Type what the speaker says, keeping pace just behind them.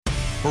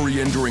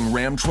Hurry in during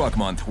Ram Truck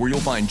Month, where you'll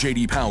find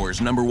J.D. Power's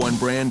 #1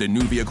 brand and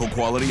new vehicle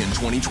quality in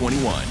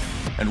 2021.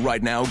 And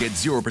right now, get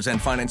 0%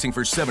 financing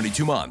for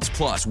 72 months,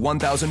 plus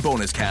 $1,000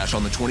 bonus cash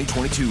on the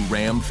 2022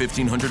 Ram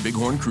 1500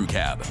 Bighorn Crew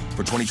Cab.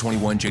 For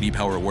 2021 J.D.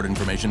 Power award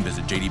information,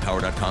 visit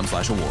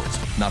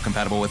jdpower.com/awards. Not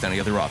compatible with any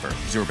other offer.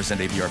 0%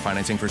 APR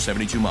financing for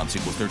 72 months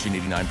equals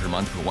 $13.89 per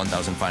month per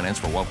 $1,000 finance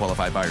for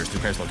well-qualified buyers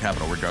through Chrysler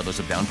Capital, regardless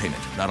of down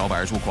payment. Not all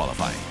buyers will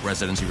qualify.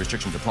 Residency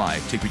restrictions apply.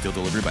 Take retail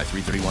delivery by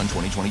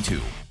 3/31/2022.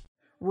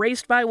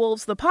 Raised by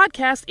Wolves, the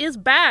podcast, is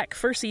back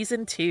for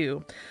Season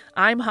 2.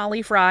 I'm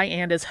Holly Fry,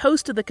 and as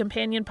host of the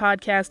companion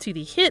podcast to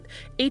the hit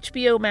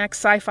HBO Max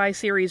sci-fi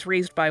series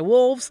Raised by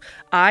Wolves,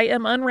 I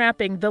am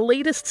unwrapping the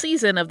latest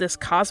season of this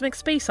cosmic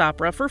space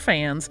opera for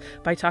fans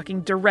by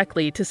talking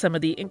directly to some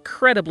of the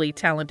incredibly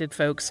talented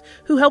folks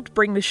who helped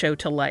bring the show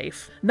to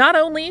life. Not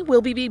only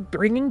will we be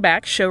bringing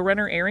back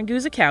showrunner Aaron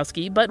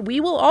Guzikowski, but we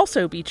will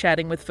also be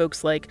chatting with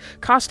folks like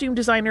costume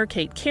designer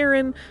Kate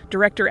Karen,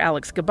 director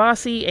Alex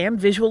Gabassi, and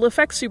visual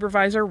effects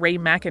supervisor Ray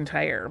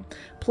McIntyre.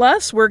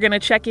 Plus, we're going to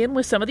check in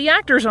with some of the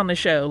actors on the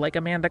show, like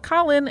Amanda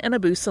Collin and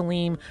Abu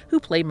Salim, who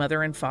play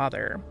mother and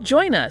father.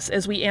 Join us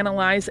as we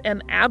analyze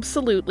an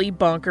absolutely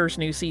bonkers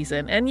new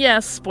season. And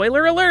yes,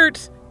 spoiler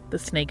alert, the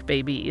snake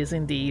baby is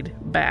indeed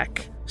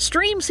back.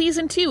 Stream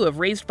Season 2 of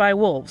Raised by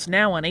Wolves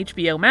now on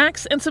HBO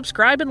Max, and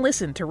subscribe and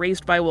listen to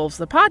Raised by Wolves,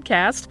 the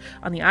podcast,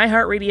 on the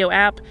iHeartRadio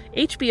app,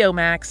 HBO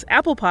Max,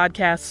 Apple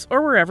Podcasts,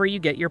 or wherever you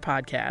get your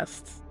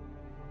podcasts.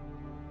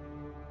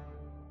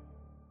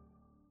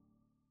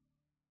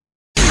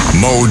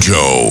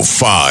 Mojo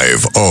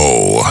 50.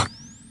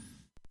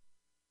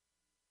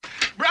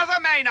 Brother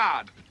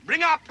Maynard,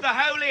 bring up the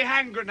holy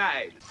hand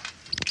grenade.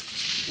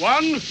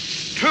 1, 2,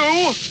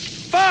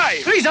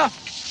 5. 3, sir.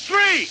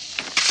 3.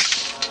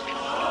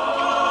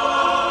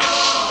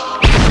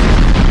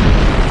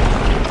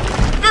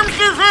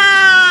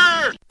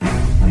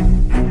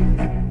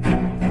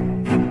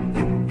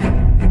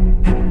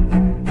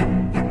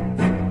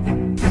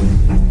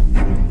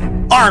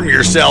 Arm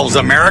yourselves,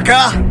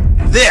 America.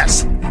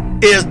 This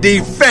is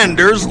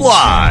Defenders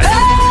Live.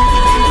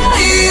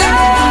 Hey,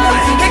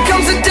 yeah. Here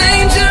comes the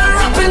danger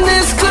up in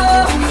this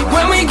club.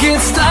 When we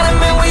get started,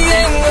 man, we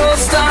ain't gonna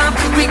stop.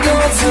 We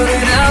gonna turn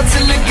it out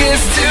till it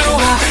gets too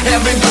hot.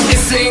 Everybody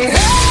sing,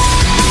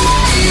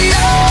 hey,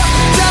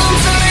 yeah. Tell them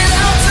turn it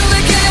out till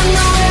they can't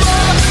no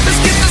more. Let's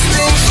get this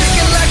thing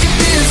shaking like a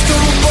disco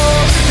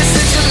ball. This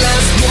is your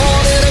last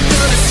warning, I'm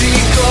gonna see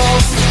go.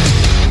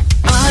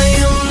 I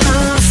am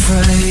not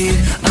afraid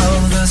of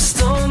the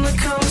storm that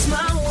comes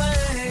my way.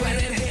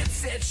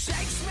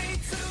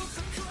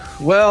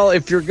 Well,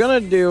 if you're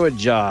going to do a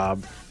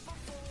job,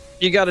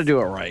 you got to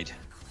do it right.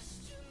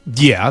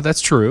 Yeah,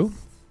 that's true.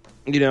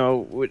 You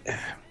know,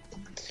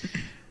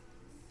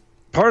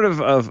 part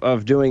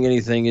of doing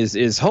anything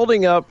is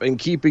holding up and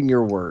keeping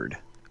your word.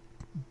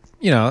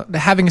 You know,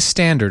 having a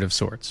standard of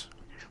sorts.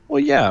 Well,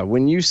 yeah,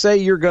 when you say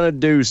you're going to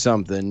do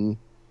something,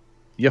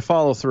 you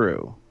follow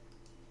through.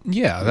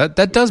 Yeah,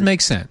 that does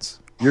make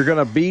sense. You're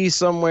going to be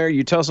somewhere,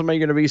 you tell somebody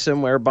you're going to be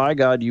somewhere, by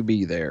God, you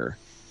be there.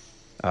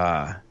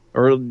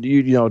 Or,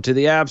 you know, to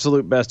the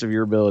absolute best of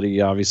your ability,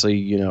 obviously,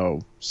 you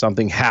know,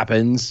 something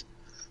happens,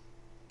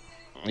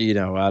 you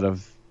know, out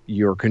of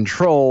your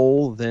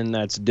control, then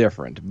that's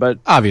different. But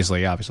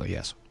obviously,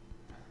 yes.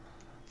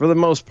 For the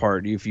most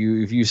part, if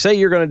you say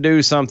you're going to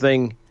do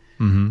something,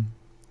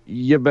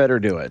 you better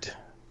do it.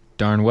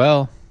 Darn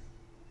well.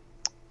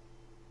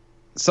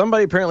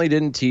 Somebody apparently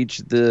didn't teach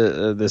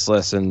this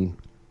lesson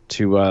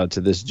to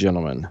this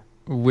gentleman.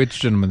 Which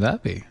gentleman would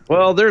that be?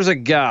 Well, there's a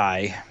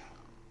guy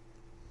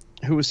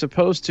who was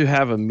supposed to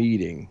have a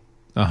meeting.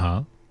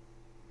 And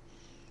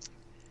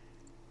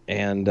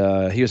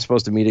he was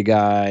supposed to meet a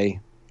guy.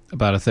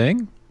 About a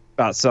thing?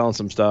 About selling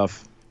some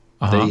stuff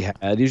that he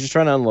had. He was just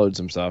trying to unload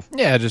some stuff.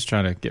 Yeah, just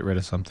trying to get rid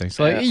of something.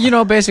 So, like, you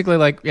know, basically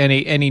like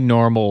any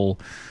normal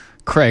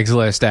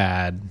Craigslist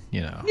ad,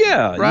 you know.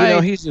 Yeah, right? You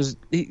know, he's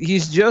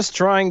just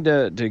trying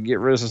to get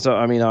rid of some stuff.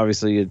 I mean,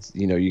 obviously, it's,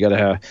 you know, you got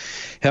to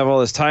have all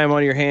this time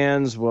on your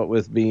hands, what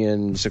with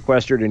being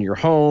sequestered in your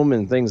home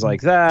and things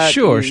like that.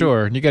 Sure.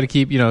 You got to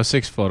keep, you know,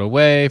 6 foot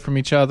away from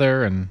each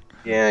other, and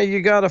yeah, you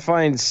got to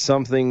find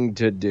something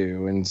to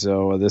do. And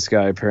so this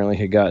guy apparently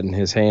had gotten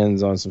his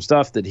hands on some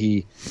stuff that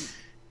he,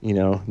 you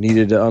know,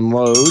 needed to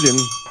unload. And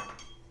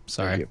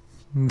sorry,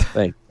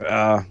 thank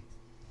you.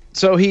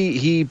 So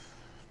he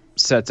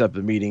sets up a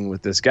meeting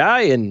with this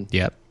guy and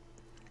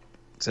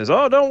says,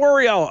 "Oh, don't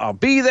worry, I'll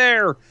be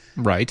there."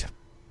 Right.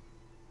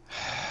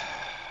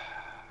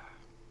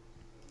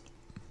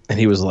 And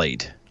he was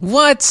late.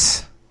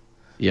 What?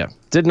 Yeah,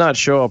 did not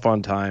show up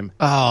on time.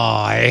 Oh,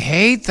 I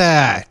hate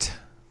that.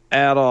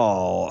 At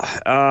all.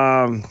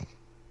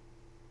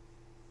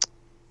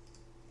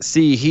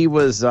 See, he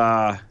was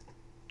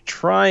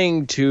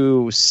trying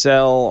to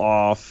sell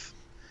off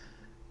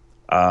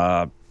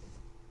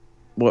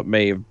what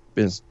may have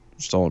been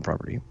stolen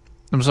property.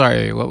 I'm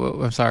sorry.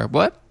 I'm sorry.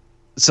 What?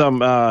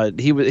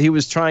 He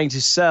was trying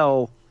to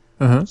sell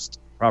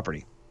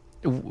property.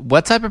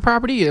 What type of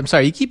property? I'm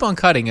sorry, you keep on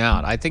cutting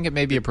out. I think it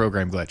may be a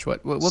program glitch.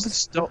 What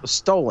was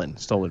stolen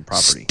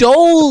property?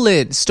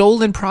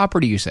 Stolen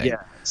property, you say?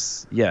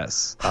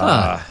 Yes.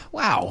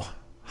 Wow.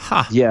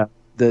 Huh. Yeah.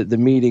 The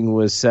meeting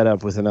was set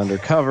up with an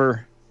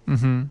undercover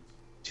Mm-hmm.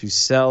 to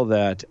sell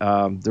that.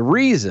 The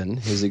reason,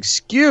 his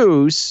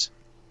excuses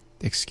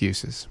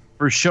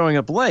for showing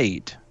up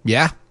late.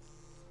 Yeah.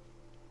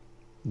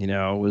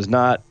 Was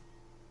not,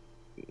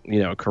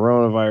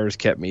 coronavirus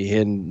kept me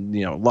hidden,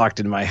 locked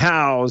in my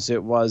house.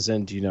 It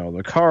wasn't,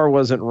 the car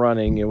wasn't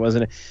running. It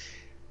wasn't.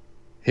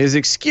 His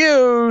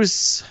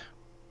excuse,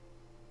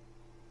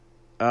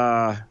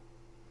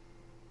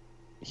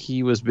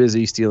 he was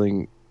busy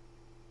stealing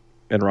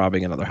and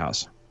robbing another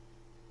house.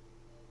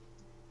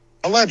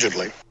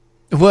 Allegedly.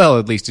 Well,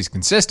 at least he's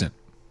consistent.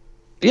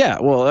 Yeah,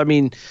 well, I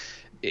mean,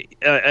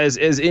 as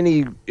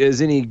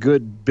any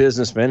good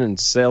businessman and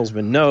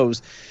salesman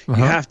knows, you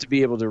have to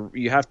be able to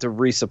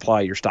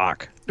resupply your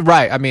stock.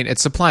 Right. I mean,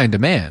 it's supply and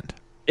demand.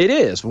 It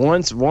is.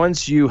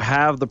 Once you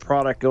have the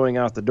product going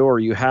out the door,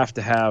 you have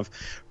to have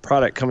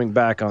product coming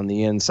back on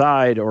the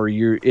inside, or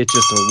it's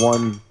just a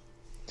one.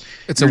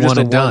 It's a one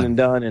and done. One and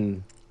done,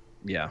 and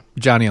yeah,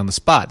 Johnny on the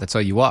spot. That's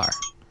all you are.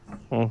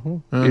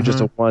 Mm-hmm. You're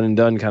just a one and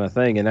done kind of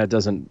thing, and that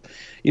doesn't.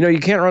 You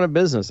can't run a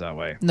business that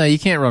way. No, you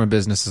can't run a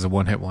business as a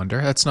one-hit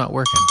wonder. That's not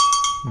working.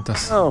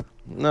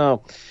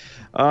 No.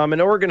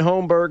 An Oregon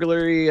home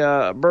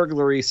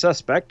burglary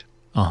suspect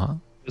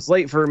was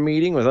late for a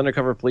meeting with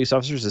undercover police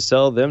officers to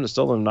sell them the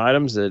stolen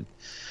items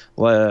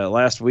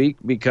last week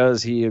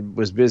because he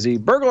was busy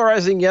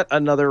burglarizing yet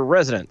another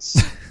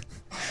residence.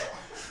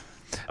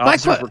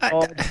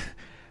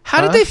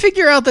 How did they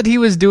figure out that he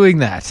was doing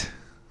that?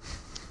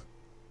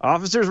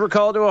 Officers were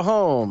called to a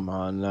home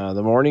on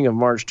the morning of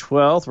March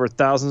 12th where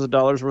thousands of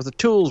dollars worth of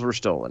tools were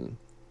stolen.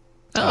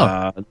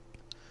 Lo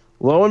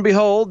and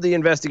behold, the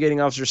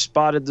investigating officers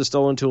spotted the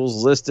stolen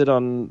tools listed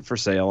for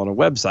sale on a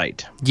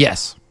website.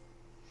 Yes.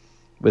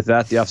 With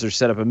that, the officers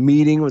set up a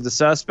meeting with the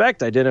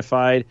suspect,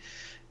 identified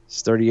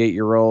his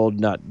 38-year-old,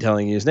 not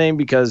telling you his name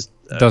because...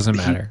 Doesn't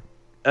matter.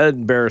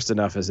 Embarrassed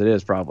enough as it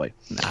is, probably.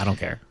 I don't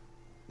care.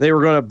 They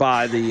were going to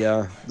buy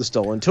the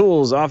stolen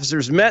tools.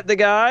 Officers met the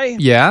guy.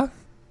 Yeah.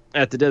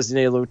 At the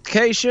designated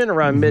location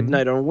around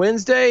midnight on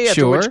Wednesday,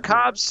 after which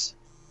cops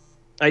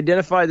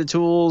identified the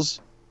tools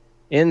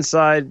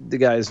inside the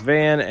guy's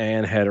van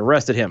and had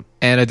arrested him.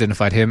 And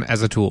identified him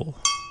as a tool.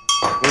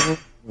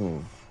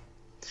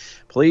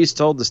 Police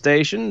told the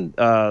station,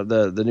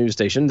 the news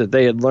station, that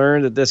they had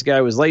learned that this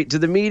guy was late to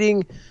the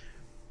meeting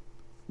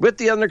with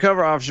the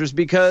undercover officers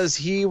because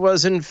he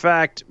was, in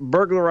fact,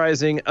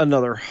 burglarizing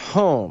another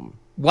home.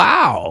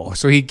 Wow.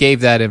 So he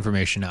gave that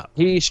information up.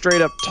 He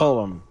straight up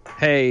told them,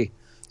 hey...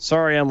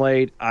 Sorry I'm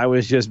late. I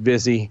was just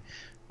busy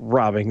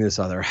robbing this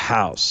other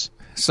house.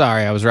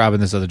 Sorry, I was robbing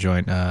this other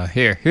joint.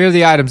 Here are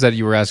the items that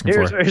you were asking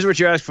for. Here's what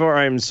you asked for.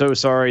 I'm so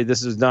sorry.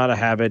 This is not a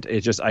habit.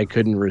 It's just I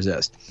couldn't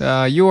resist.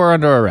 You are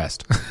under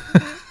arrest.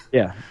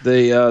 Yeah.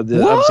 The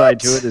upside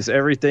to it is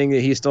everything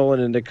that he's stolen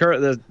in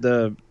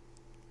the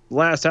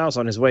last house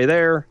on his way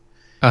there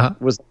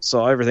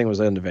everything was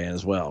in the van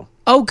as well.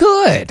 Oh,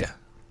 good.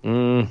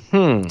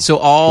 Mm-hmm. So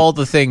all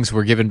the things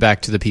were given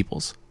back to the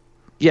peoples.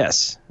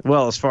 Yes.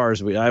 Well, as far as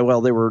they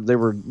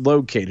were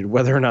located.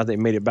 Whether or not they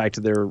made it back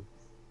to their,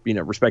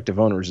 respective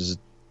owners is,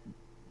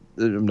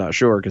 I'm not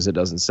sure because it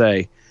doesn't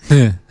say.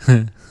 Yeah,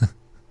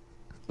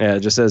 it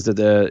just says that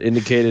the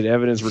indicated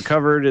evidence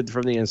recovered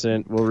from the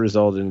incident will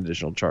result in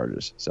additional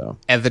charges. So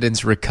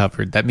evidence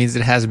recovered. That means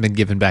it hasn't been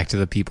given back to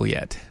the people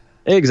yet.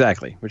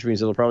 Exactly, which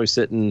means it'll probably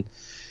sit in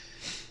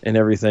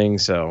everything.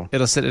 So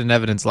it'll sit in an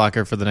evidence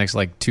locker for the next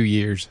 2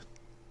 years.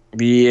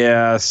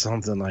 Yeah,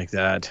 something like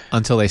that.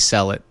 Until they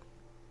sell it.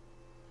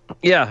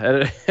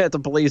 Yeah, at the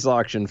police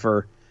auction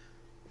for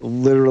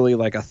literally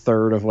a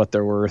third of what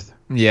they're worth.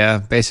 Yeah,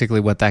 basically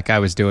what that guy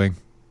was doing.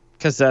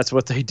 Because that's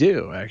what they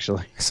do,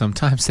 actually.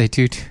 Sometimes they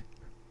do.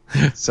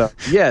 So,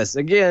 yes,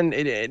 again,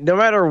 no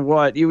matter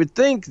what, you would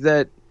think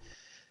that,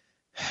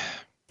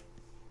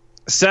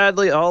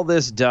 sadly, all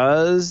this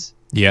does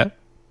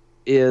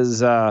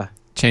is...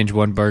 change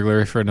one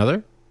burglary for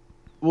another?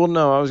 Well,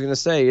 no, I was going to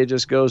say, it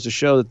just goes to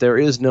show that there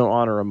is no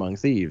honor among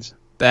thieves.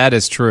 That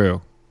is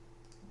true.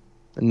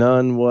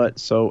 None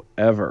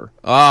whatsoever.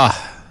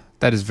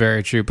 That is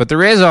very true. But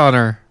there is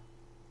honor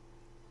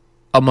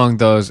among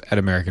those at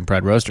American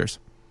Pride Roasters.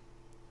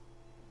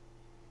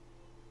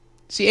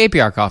 See,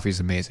 APR coffee is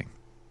amazing.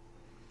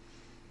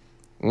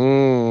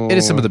 It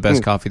is some of the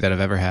best coffee that I've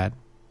ever had.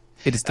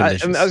 It is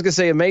delicious. I was going to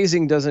say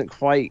amazing doesn't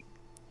quite...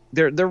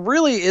 There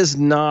really is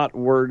not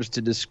words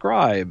to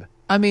describe.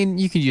 I mean,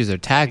 you could use their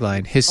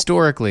tagline,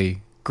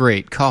 historically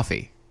great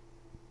coffee.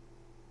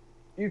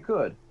 You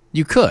could.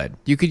 You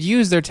could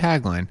use their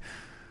tagline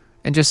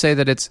and just say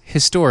that it's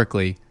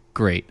historically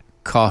great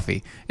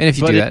coffee. And if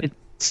you do that, it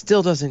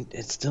still doesn't.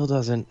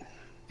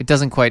 It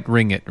doesn't quite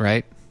ring it,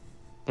 right?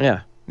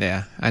 Yeah.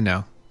 Yeah, I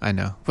know.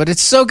 But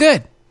it's so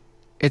good.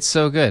 It's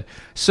so good.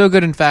 So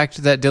good, in fact,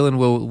 that Dylan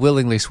will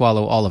willingly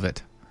swallow all of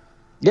it.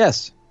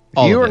 Yes.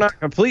 You are not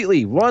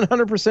completely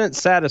 100%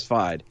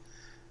 satisfied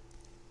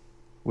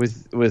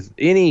with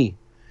any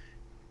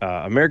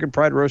American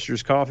Pride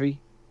Roasters coffee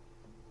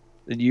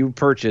that you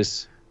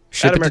purchase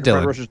Ship at it to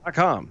Dylan.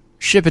 AmericanPrideRoasters.com.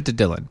 Ship it to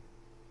Dylan.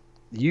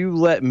 You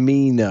let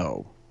me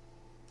know,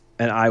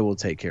 and I will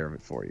take care of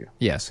it for you.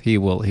 Yes, he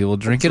will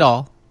drink it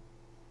all.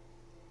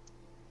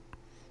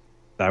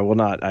 I will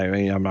not. I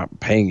mean, I'm not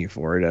paying you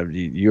for it.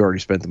 You already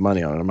spent the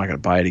money on it. I'm not going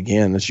to buy it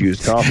again. It's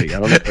used coffee. I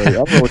don't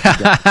know what you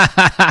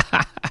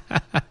got.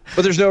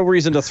 But there's no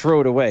reason to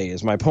throw it away.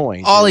 Is my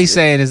point. All he's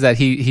saying is that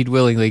he'd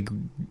willingly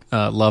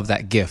love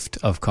that gift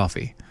of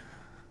coffee.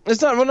 It's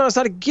not. Well, no, it's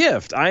not a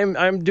gift.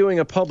 I'm doing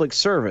a public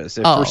service.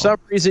 If for some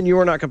reason you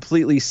are not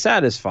completely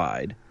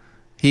satisfied,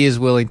 he is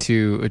willing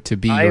to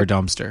be your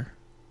dumpster.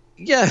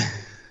 Yeah,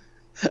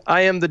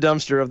 I am the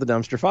dumpster of the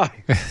Dumpster Five.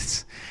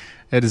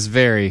 It is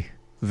very,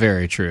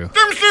 very true.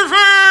 Dumpster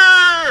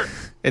fire!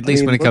 At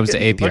least when it comes to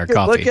APR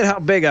coffee. Look at how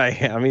big I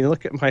am. I mean,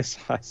 look at my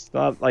size. It's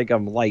not like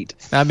I'm light.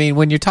 I mean,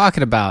 when you're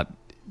talking about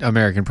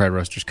American Pride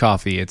Roasters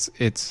coffee,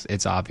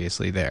 it's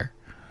obviously there.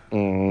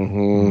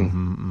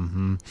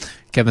 Kevin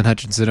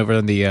Hutchinson over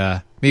in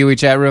the MeWe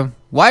chat room.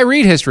 Why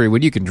read history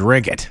when you can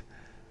drink it?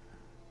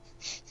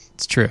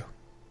 It's true.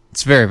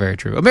 It's very, very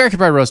true.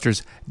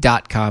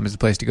 AmericanPrideRoasters.com is the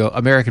place to go.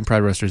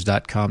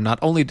 AmericanPrideRoasters.com. Not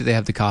only do they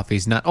have the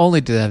coffees, not only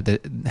do they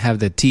have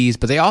the teas,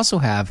 but they also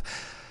have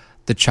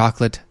the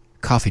chocolate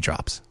coffee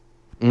drops.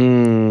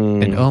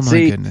 And oh my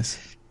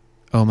goodness.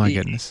 Oh my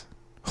goodness.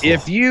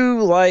 If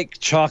you like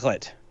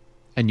chocolate.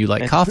 And you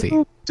like coffee.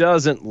 Who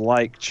doesn't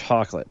like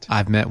chocolate?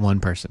 I've met one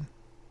person.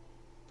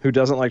 Who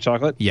doesn't like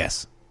chocolate?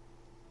 Yes.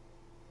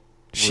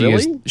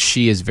 Really?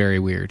 She is very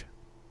weird.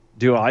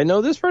 Do I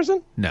know this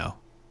person? No.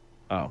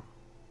 Oh.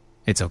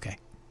 It's okay.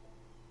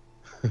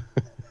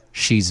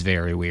 She's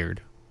very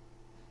weird.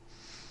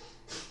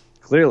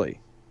 Clearly.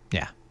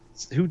 Yeah.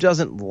 Who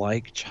doesn't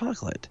like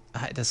chocolate?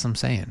 That's what I'm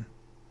saying.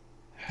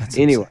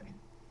 Anyway.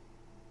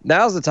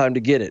 Now's the time to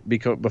get it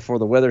before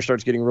the weather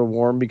starts getting real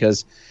warm,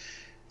 because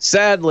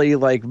sadly,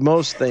 like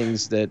most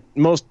things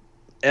most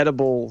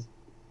edible,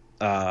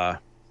 what's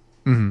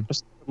I'm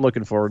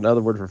looking for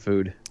another word for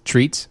food.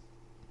 Treats?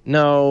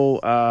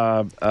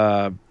 No,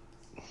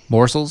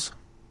 morsels?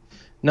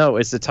 No,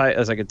 it's it's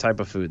like a type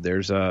of food.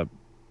 There's the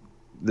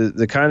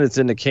kind that's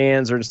in the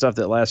cans or stuff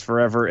that lasts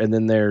forever, and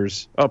then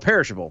there's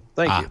perishable.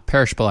 Thank you.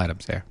 Perishable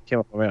items there. Came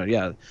up with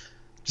yeah.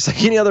 Just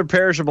like any other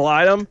perishable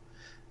item,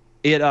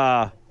 it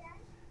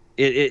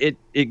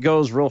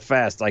goes real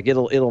fast. Like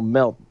it'll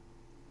melt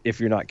if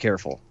you're not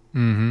careful.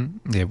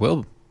 Mm-hmm. It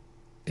will.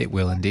 It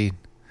will indeed.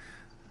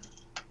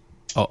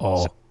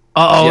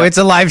 It's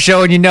a live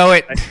show and you know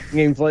it.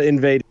 Gameplay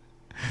invading.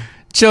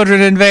 Children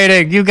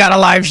invading. You got a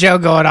live show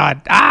going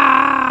on.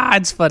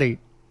 It's funny.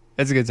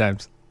 It's good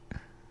times.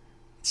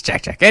 It's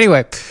Jack.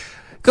 Anyway,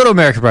 go to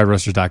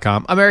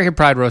AmericanPrideRoasters.com.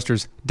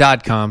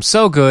 AmericanPrideRoasters.com.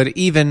 So good,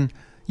 even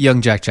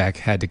young Jack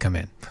had to come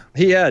in.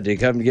 He had to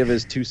come give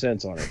his 2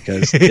 cents on it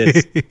because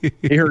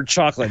he heard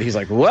chocolate. He's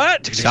like,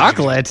 what?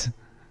 Chocolate?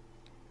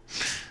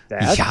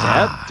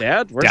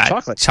 Dad, where's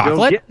chocolate? Chocolate?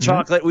 Go get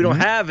chocolate. We don't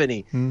have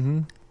any.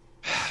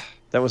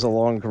 That was a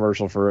long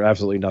commercial for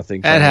absolutely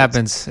nothing. It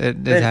happens.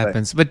 It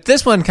happens. But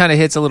this one kind of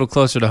hits a little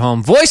closer to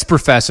home. Voice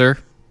Professor.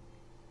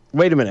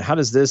 Wait a minute. How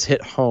does this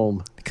hit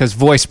home? Because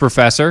Voice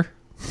Professor.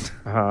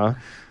 Uh-huh.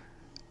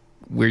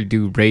 We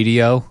do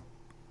radio.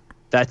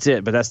 That's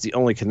it, but that's the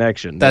only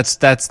connection. That's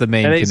the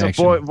main connection. And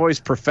he's a voice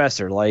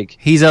professor. Like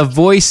he's a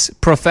voice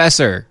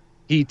professor.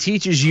 He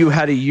teaches you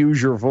how to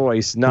use your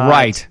voice, not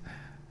right.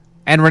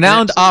 And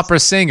renowned opera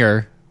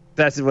singer.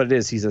 That's what it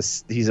is. He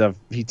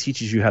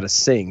teaches you how to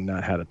sing,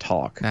 not how to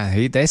talk.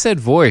 They said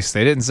voice.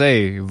 They didn't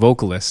say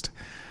vocalist.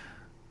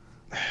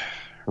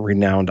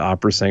 Renowned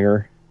opera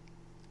singer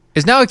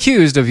is now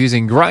accused of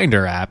using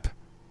Grindr app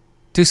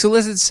to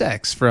solicit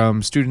sex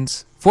from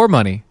students for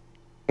money.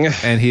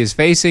 And he is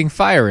facing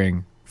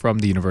firing from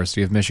the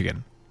University of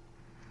Michigan.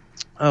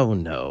 Oh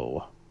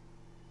no,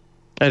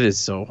 that is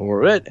so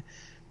horrible.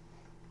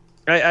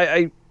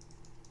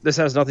 This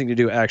has nothing to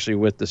do actually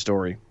with the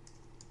story,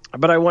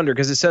 but I wonder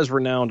because it says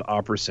renowned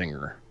opera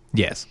singer.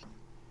 Yes,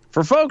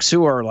 for folks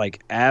who are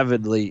like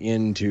avidly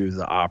into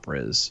the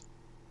operas,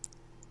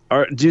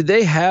 do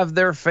they have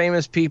their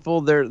famous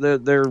people? Their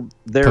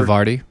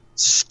Pavarti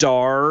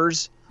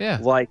stars. Yeah.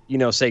 Like,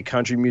 say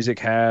country music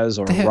has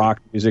or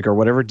rock music or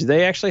whatever. Do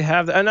they actually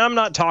have that? And I'm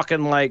not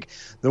talking like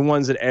the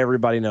ones that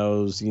everybody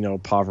knows,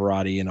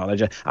 Pavarotti and all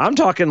that. I'm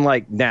talking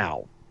like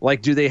now.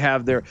 Like, do they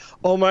have their,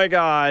 oh my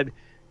God,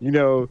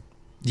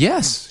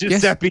 Yes.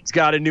 Giuseppe's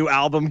got a new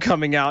album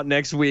coming out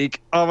next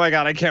week. Oh my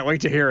God, I can't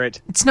wait to hear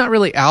it. It's not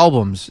really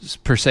albums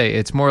per se.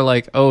 It's more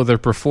like, they're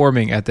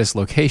performing at this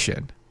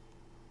location.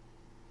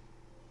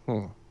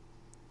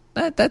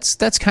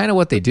 That's kind of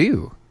what they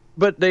do.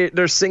 But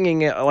they're singing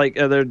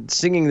they're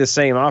singing the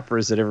same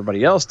operas that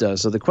everybody else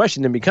does. So the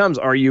question then becomes: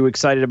 are you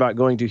excited about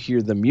going to hear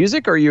the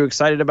music, or are you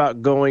excited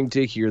about going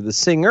to hear the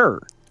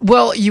singer?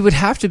 Well, you would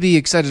have to be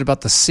excited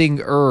about the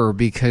singer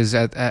because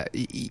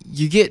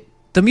the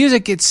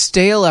music gets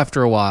stale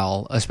after a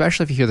while,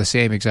 especially if you hear the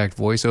same exact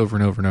voice over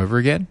and over and over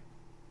again.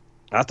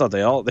 I thought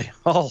they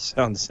all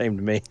sound the same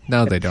to me.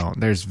 No, they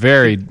don't.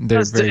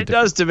 It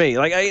does to me.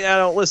 Like I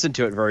don't listen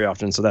to it very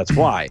often, so that's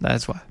why.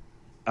 That's why.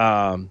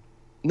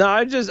 No,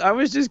 I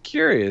was just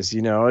curious.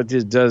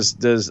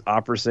 Does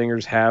opera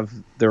singers have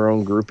their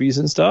own groupies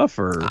and stuff,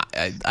 or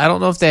I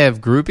don't know if they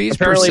have groupies.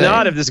 Apparently per se.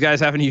 not. If this guy's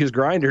having to use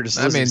Grindr to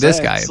solicit this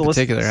sex, guy in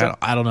particular,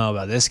 I don't know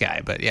about this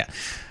guy, but yeah.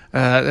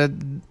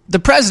 The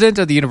president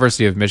of the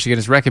University of Michigan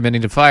is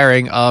recommending the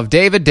firing of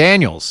David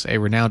Daniels, a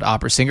renowned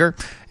opera singer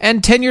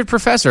and tenured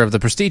professor of the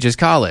prestigious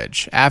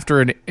college,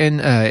 after an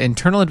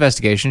internal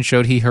investigation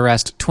showed he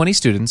harassed 20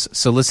 students,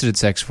 solicited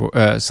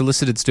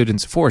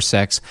students for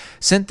sex,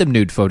 sent them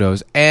nude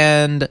photos,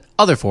 and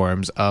other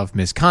forms of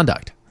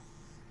misconduct.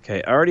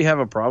 Okay, I already have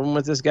a problem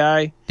with this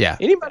guy. Yeah.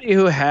 Anybody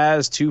who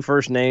has two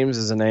first names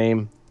as a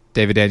name?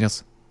 David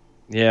Daniels?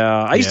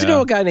 Yeah. I used to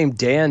know a guy named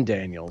Dan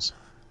Daniels.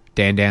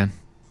 Dan?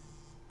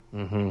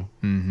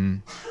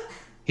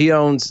 He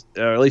owns,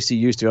 or at least he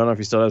used to. I don't know if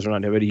he still does or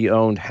not, but he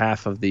owned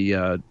half of the,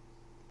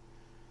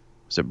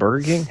 was it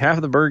Burger King? Half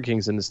of the Burger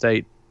Kings in the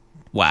state.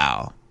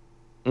 Wow.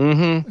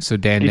 Mm-hmm. So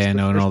Dan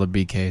owned all the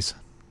BKs.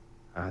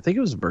 I think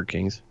it was the Burger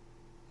Kings.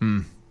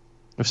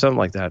 Or something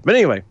like that. But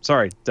anyway,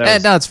 sorry.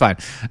 No, it's fine.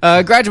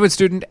 Graduate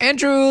student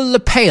Andrew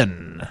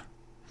LePayan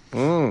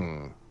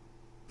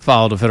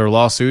filed a federal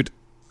lawsuit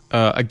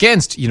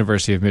against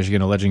University of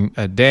Michigan, alleging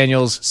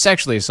Daniels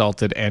sexually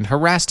assaulted and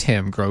harassed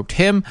him, groped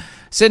him,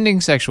 sending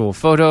sexual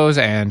photos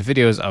and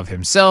videos of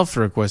himself,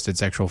 requested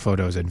sexual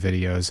photos and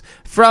videos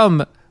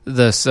from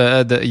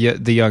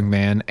the young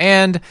man,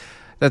 and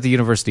that the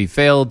university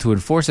failed to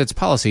enforce its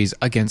policies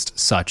against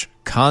such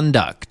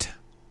conduct.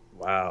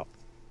 Wow.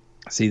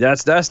 See,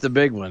 that's the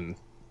big one.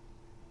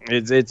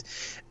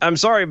 It's. I'm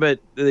sorry, but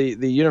the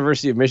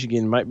University of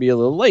Michigan might be a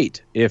little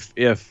late. If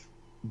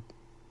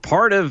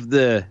part of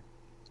the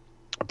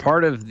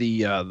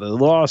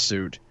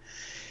lawsuit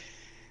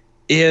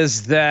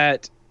is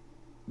that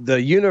the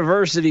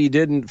university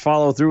didn't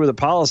follow through with the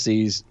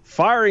policies,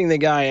 firing the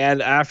guy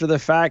and after the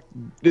fact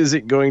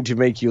isn't going to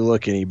make you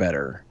look any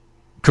better.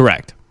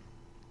 Correct.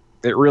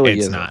 It really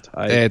it's isn't. Not.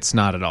 It's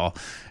not at all.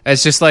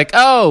 It's just like,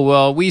 oh,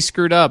 well, we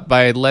screwed up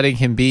by letting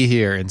him be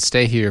here and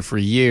stay here for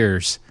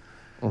years.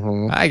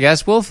 I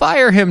guess we'll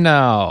fire him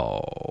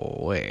now.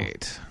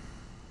 Wait.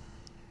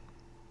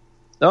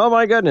 Oh,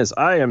 my goodness.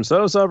 I am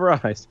so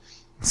surprised.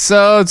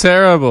 So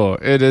terrible.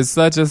 It is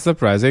such a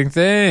surprising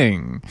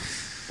thing.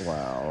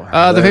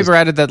 Wow. The paper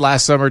added that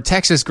last summer,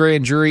 Texas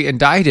grand jury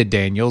indicted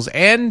Daniels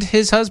and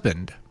his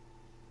husband.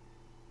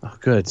 Oh,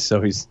 good.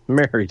 So he's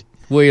married.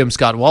 William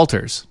Scott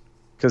Walters.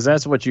 Because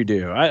that's what you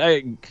do.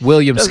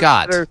 William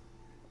Scott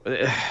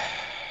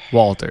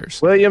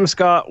Walters. William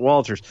Scott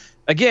Walters.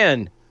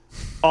 Again,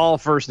 all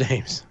first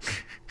names.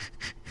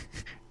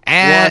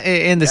 And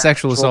in the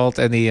sexual assault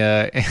and the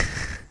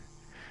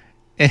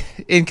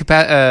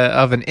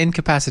of an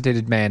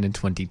incapacitated man in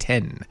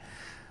 2010.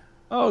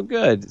 Oh,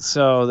 good.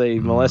 So they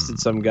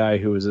molested some guy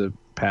who was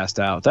passed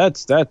out.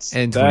 That's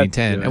in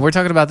 2010. And we're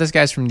talking about this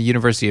guy's from the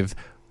University of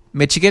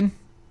Michigan.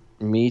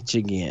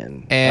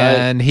 Michigan.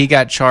 And he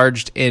got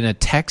charged in a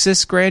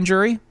Texas grand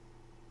jury?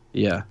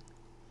 Yeah.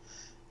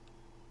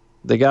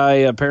 The guy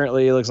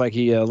apparently looks like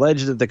he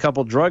alleged that the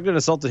couple drugged and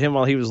assaulted him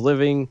while he was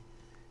living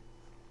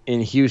in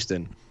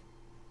Houston.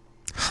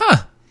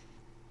 Huh.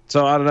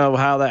 So I don't know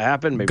how that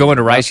happened. Maybe going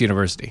to Rice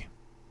University.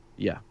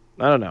 Yeah.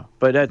 I don't know.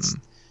 But that's...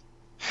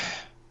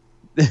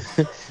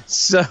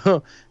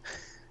 So...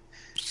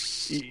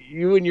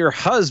 You and your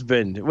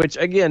husband, which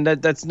again,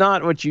 that's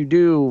not what you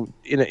do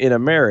in a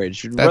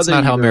marriage. That's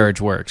not how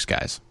marriage works,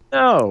 guys.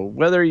 No,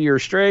 whether you're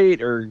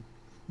straight or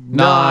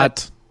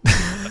not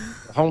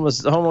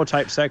homo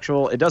type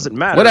sexual, it doesn't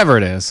matter. Whatever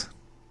it is,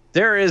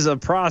 there is a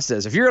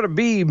process. If you're going to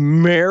be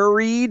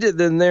married,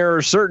 then there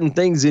are certain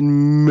things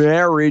in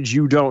marriage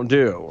you don't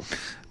do.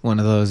 One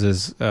of those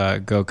is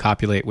go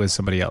copulate with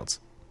somebody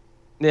else.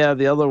 Yeah,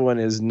 the other one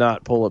is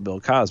not pull up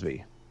Bill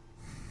Cosby.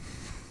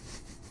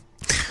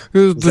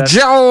 The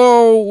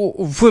Jello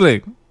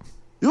pudding.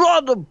 You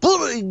want the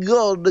pudding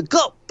on the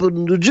cup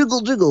and the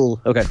jiggle.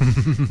 Okay.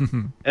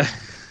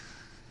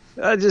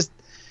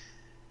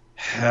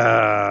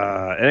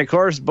 And of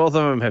course, both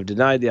of them have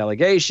denied the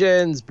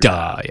allegations.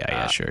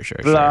 Yeah, sure.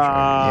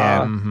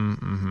 Yeah.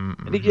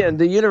 And again,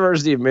 the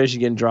University of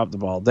Michigan dropped the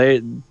ball. They're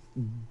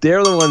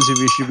the ones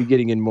who should be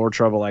getting in more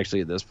trouble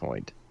actually at this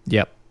point.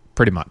 Yep,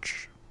 pretty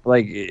much.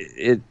 Like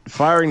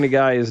firing the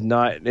guy is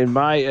not in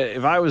my.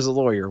 If I was a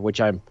lawyer,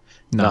 which I'm.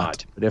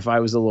 Not. But if I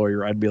was a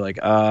lawyer, I'd be like,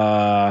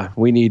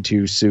 we need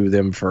to sue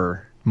them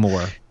for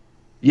more.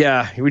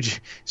 Yeah.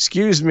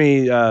 Excuse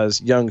me,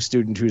 young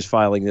student who's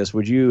filing this.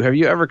 Have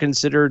you ever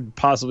considered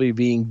possibly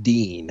being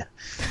dean?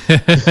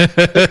 Have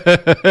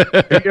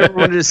you ever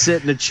wanted to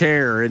sit in a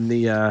chair in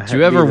the? Do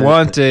you ever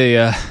want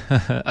a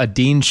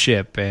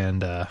deanship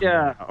and?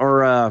 Yeah.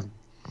 Or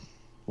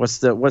what's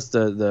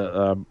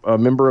the a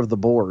member of the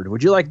board?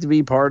 Would you like to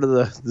be part of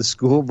the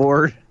school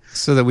board?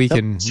 So that we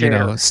can,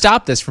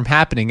 stop this from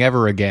happening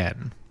ever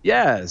again.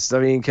 Yes, I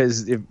mean,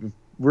 because if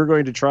we're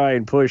going to try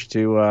and push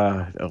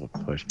to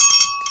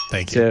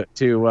Thank you.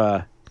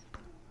 to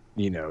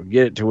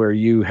get it to where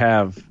you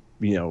have,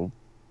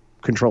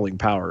 controlling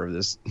power of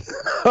this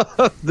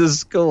this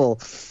school,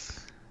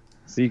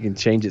 so you can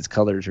change its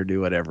colors or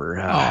do whatever.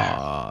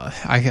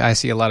 I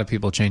see a lot of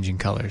people changing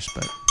colors,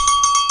 but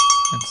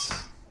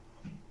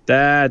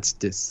that's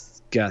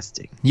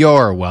disgusting.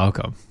 You're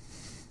welcome.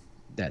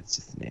 That's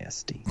just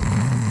nasty.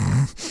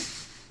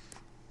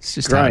 It's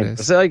just how it Grind.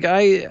 is. So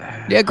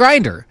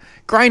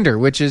Grinder,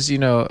 which is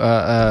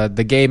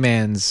the gay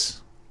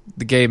man's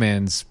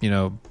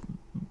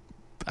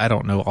I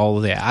don't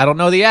know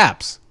the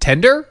apps.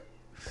 Tinder.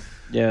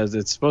 Yeah,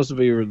 it's supposed to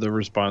be the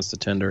response to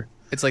Tinder.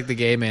 It's like the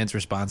gay man's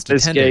response to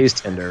It's Tinder. gay's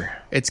Tinder.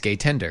 It's gay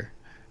Tinder.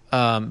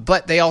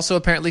 But they also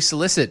apparently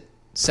solicit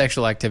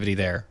sexual activity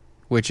there,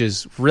 which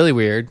is really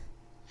weird.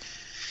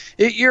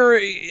 He's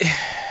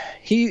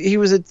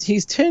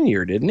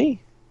tenured, isn't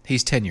he?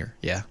 He's tenure,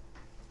 yeah.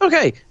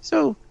 Okay,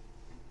 so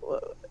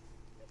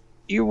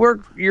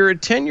you're a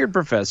tenured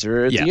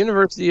professor at the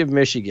University of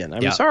Michigan.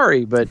 I'm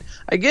sorry, but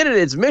I get it.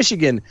 It's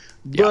Michigan,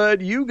 but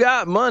you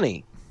got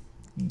money.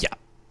 Yeah.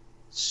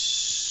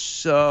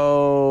 So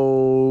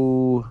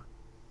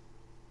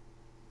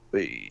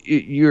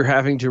you're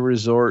having to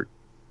resort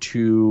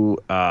to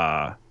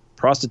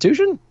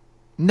prostitution?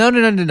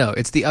 No.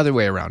 It's the other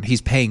way around.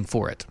 He's paying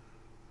for it.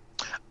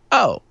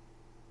 Oh.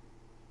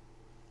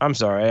 I'm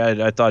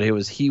sorry. I thought he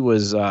was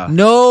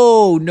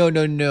No.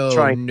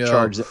 trying to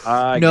charge it.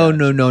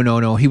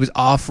 No. He was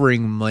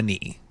offering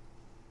money.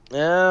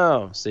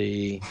 Oh,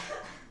 see.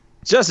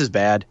 Just as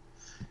bad.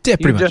 Yeah,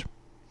 pretty much.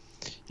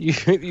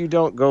 You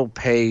don't go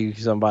pay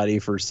somebody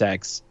for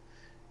sex,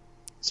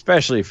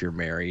 especially if you're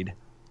married.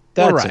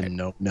 That's a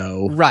no.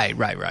 Right.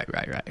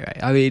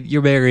 I mean,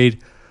 you're married.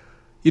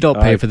 You don't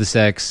pay for the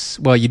sex.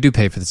 Well, you do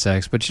pay for the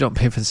sex, but you don't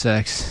pay for the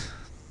sex.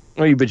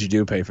 Well, but you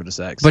do pay for the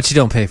sex. But you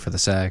don't pay for the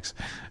sex.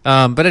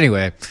 But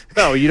anyway.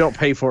 No, you don't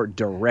pay for it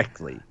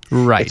directly.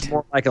 Right. It's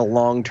more like a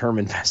long-term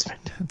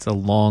investment. It's a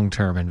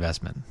long-term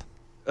investment.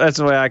 That's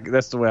the way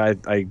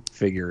I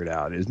figure it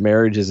out. Is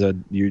marriage is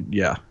You're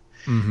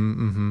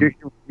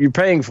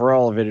paying for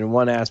all of it in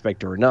one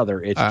aspect or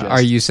another. It's just,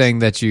 are you saying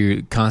that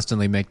you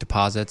constantly make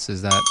deposits?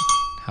 Is that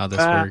how this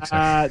works?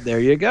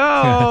 There you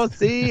go.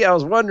 See, I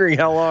was wondering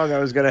how long I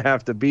was going to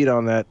have to beat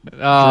on that.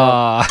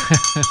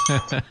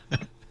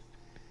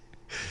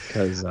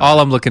 Because all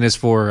I'm looking is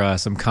for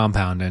some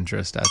compound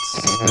interest.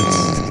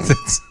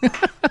 That's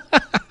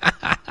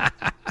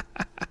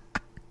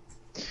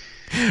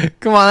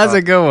Come on, that's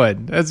a good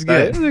one. That's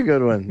good. That is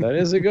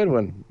a good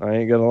one. I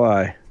ain't gonna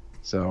lie.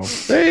 So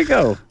there you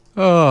go.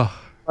 Oh,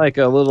 like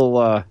a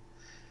little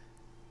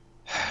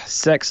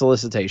sex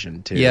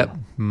solicitation too. Yep.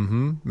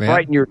 Mm-hmm.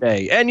 Brighten your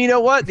day. And you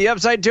know what? The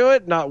upside to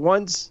it, not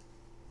once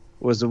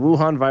was the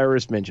Wuhan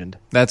virus mentioned.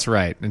 That's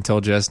right.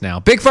 Until just now.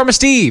 Big Pharma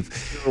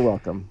Steve. You're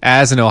welcome.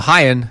 As an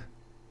Ohioan,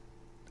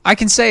 I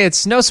can say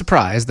it's no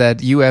surprise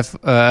that U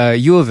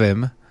of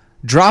M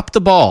dropped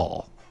the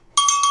ball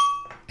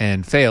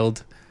and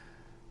failed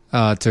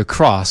to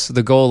cross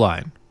the goal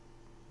line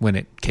when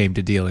it came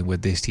to dealing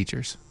with these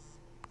teachers.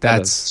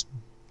 That's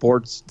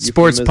sports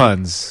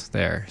puns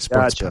there.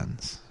 Sports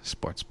puns.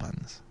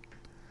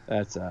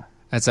 That's a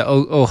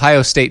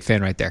Ohio State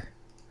fan right there.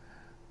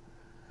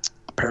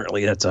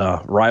 Apparently, that's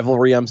a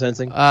rivalry I'm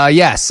sensing.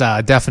 Yes,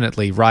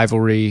 definitely.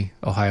 Rivalry,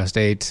 Ohio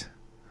State,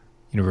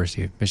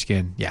 University of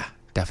Michigan. Yeah,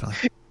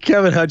 definitely.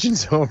 Kevin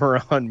Hutchins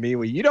over on me.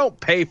 Well, you don't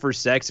pay for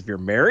sex if you're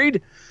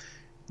married.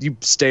 You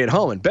stay at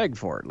home and beg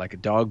for it, like a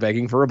dog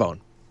begging for a bone.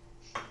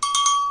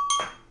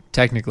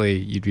 Technically,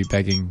 you'd be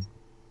begging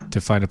to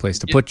find a place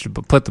to put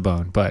the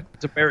bone, but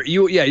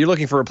you're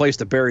looking for a place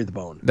to bury the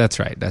bone. That's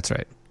right.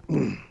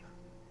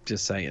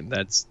 Just saying,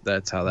 that's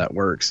how that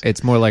works.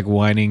 It's more like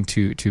whining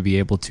to be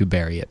able to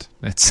bury it.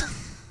 It's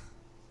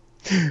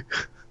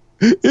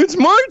it's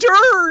my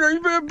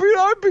turn. I've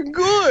been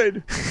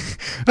good.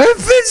 I've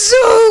been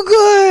so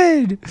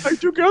good. I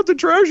took out the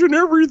trash and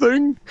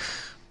everything.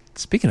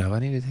 Speaking of, I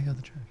need to take out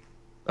the trash.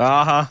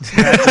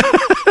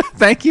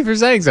 Thank you for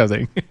saying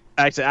something.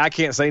 Actually, I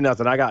can't say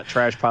nothing. I got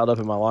trash piled up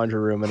in my laundry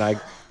room, and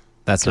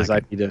that's not good.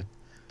 I need to.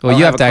 Well,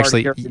 you have to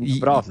actually put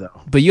it off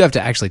though. But you have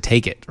to actually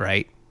take it,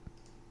 right?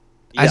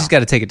 Yeah. I just got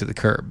to take it to the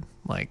curb,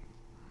 like.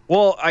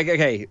 Well,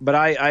 okay,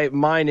 but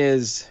mine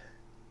is,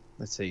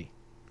 let's see,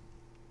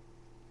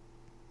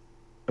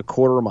 a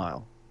quarter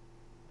mile.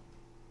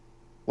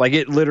 Like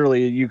it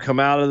literally, you come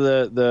out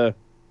of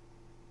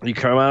you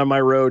come out of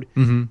my road,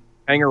 mm-hmm.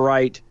 hang a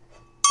right,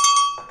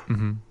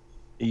 mm-hmm.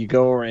 you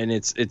go over, and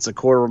it's a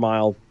quarter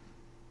mile.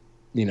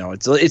 You know,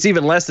 it's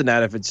even less than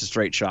that if it's a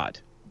straight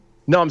shot.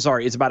 No, I'm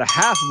sorry. It's about a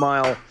half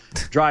mile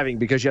driving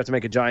because you have to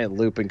make a giant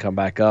loop and come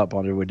back up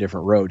onto a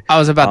different road. I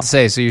was about to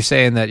say, so you're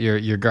saying that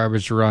your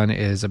garbage run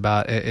is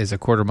a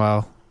quarter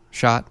mile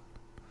shot?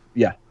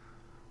 Yeah.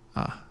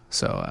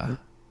 So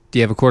do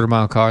you have a quarter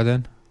mile car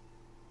then?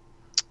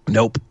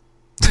 Nope.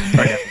 I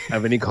don't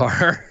have any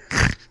car.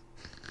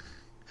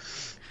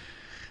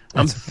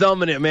 I'm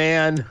thumbing it,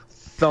 man.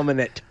 Thumbing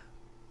it.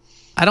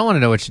 I don't want to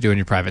know what you do in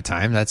your private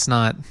time. That's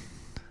not...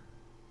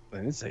 I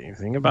didn't say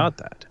anything about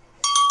that.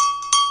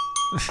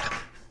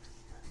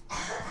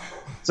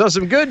 So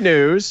some good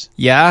news.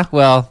 Yeah,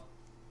 well,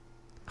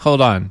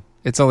 hold on.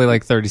 It's only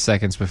like 30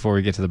 seconds before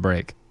we get to the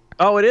break.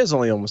 Oh, it is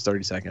only almost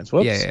 30 seconds.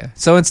 Whoops. Yeah.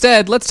 So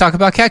instead, let's talk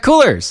about cat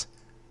coolers.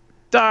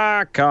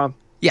 .com.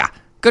 Yeah,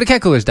 go to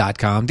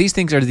catcoolers.com. These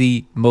things are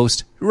the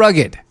most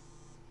rugged.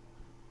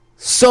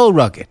 So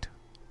rugged.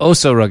 Oh,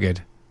 so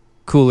rugged.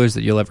 Coolers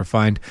that you'll ever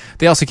find.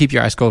 They also keep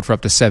your ice cold for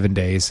up to 7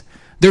 days.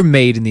 They're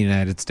made in the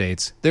United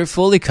States. They're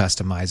fully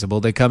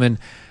customizable. They come in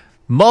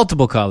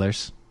multiple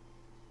colors.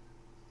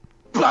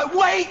 But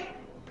wait!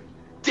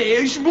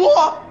 There's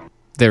more!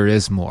 There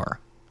is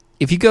more.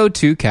 If you go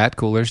to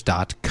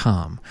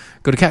catcoolers.com,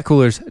 go to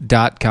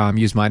catcoolers.com,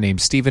 use my name,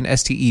 Steven,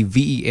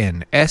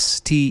 S-T-E-V-E-N,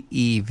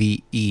 S-T-E-V-E-N.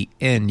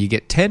 You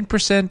get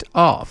 10%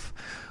 off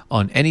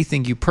on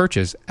anything you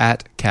purchase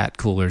at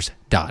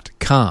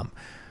catcoolers.com.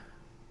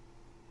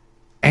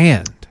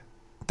 And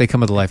they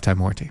come with a lifetime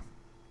warranty.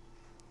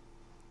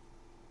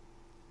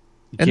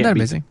 Isn't that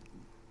amazing?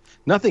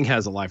 Nothing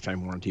has a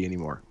lifetime warranty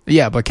anymore.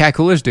 Yeah, but cat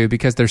coolers do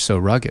because they're so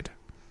rugged.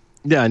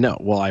 Yeah, I know.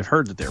 Well, I've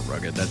heard that they're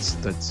rugged. That's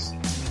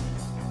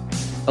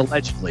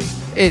allegedly.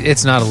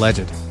 It's not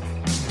alleged.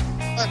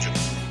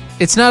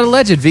 It's not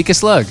alleged. Vika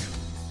Slug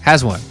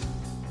has one.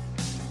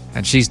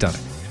 And she's done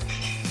it.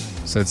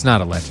 So it's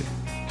not alleged.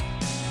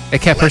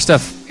 It kept her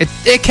stuff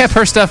it kept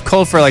her stuff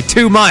cold for like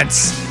 2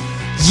 months.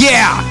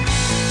 Yeah!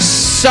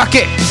 Suck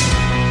it!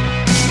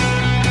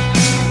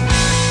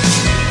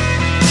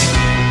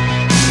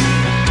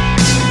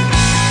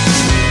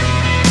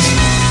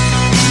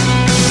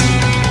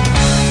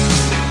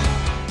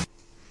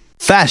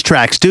 Fast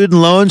Track Student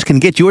Loans can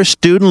get your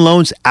student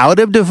loans out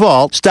of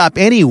default. Stop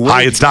any way.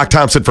 Hi, it's Doc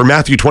Thompson for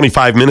Matthew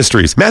 25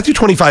 Ministries. Matthew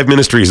 25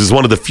 Ministries is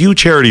one of the few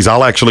charities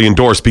I'll actually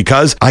endorse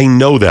because I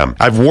know them.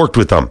 I've worked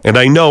with them, and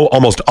I know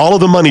almost all of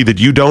the money that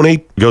you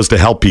donate goes to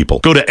help people.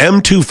 Go to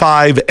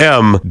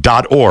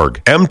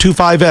m25m.org,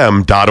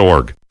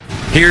 m25m.org.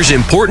 Here's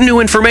important new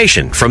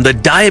information from the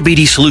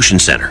Diabetes Solution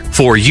Center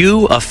for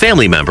you, a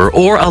family member,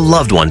 or a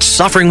loved one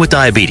suffering with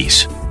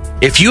diabetes.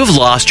 If you have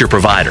lost your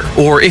provider,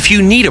 or if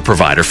you need a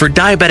provider for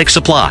diabetic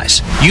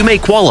supplies, you may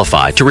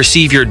qualify to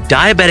receive your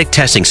diabetic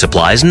testing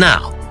supplies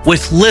now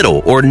with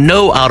little or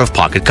no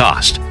out-of-pocket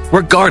cost,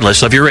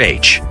 regardless of your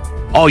age.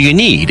 All you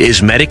need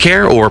is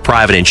Medicare or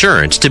private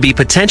insurance to be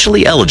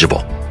potentially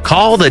eligible.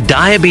 Call the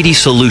Diabetes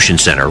Solution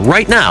Center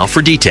right now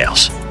for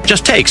details.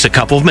 Just takes a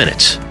couple of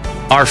minutes.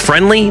 Our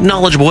friendly,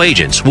 knowledgeable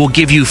agents will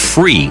give you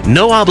free,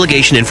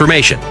 no-obligation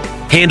information,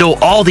 handle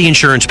all the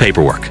insurance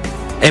paperwork,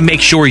 and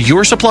make sure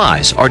your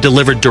supplies are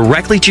delivered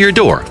directly to your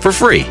door for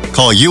free.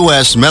 Call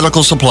U.S.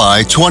 Medical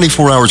Supply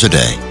 24 hours a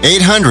day.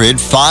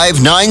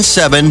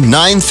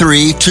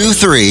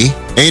 800-597-9323.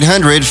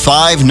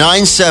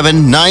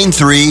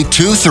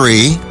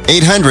 800-597-9323.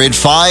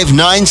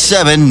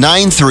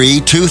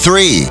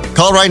 800-597-9323.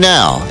 Call right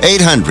now.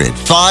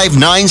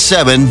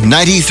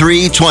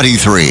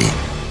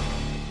 800-597-9323.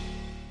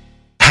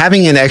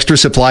 Having an extra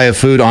supply of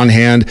food on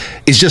hand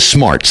is just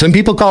smart. Some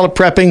people call it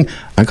prepping.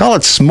 I call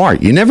it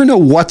smart. You never know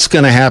what's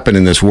going to happen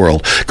in this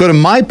world. Go to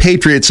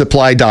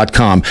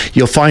mypatriotsupply.com.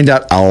 You'll find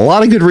out a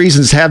lot of good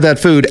reasons to have that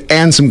food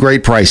and some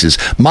great prices.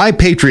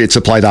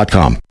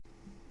 mypatriotsupply.com.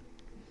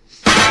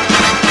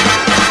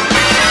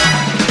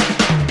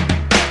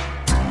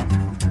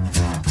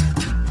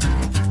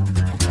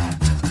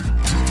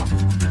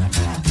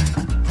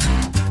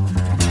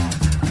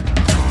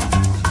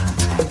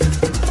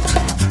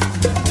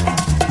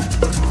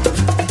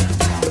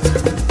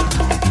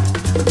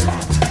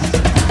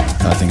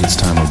 It's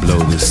time to blow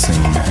this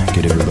scene.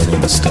 Get everybody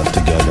in the stuff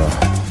together.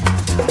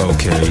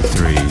 Okay,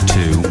 3, 2,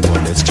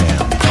 1, let's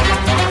jam.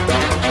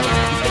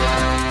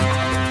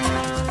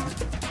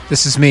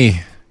 This is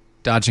me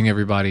dodging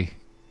everybody.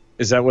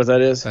 Is that what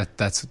that is?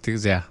 That's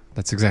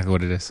exactly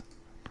what it is.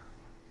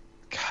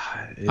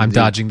 God, I'm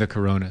dodging the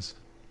coronas.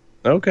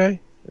 Okay.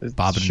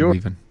 Bobbing and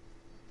weaving.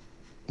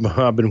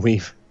 Bob and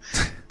weave.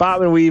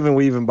 Bob and weave and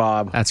weave and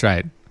bob. That's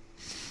right.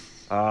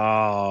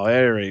 Oh,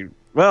 there.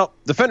 Well,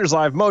 Defenders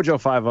Live, Mojo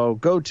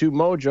 50. Go to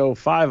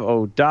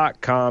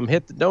mojo50.com.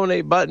 Hit the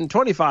donate button.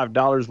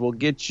 $25 will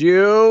get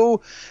you,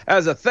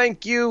 as a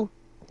thank you,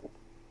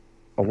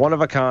 a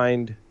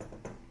one-of-a-kind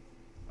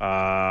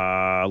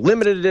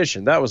limited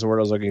edition. That was the word I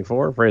was looking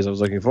for, phrase I was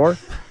looking for.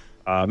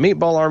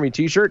 Meatball Army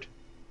t-shirt.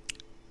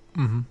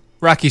 Mm-hmm.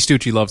 Rocky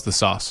Stucci loves the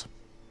sauce.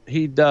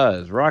 He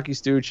does. Rocky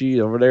Stucci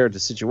over there at the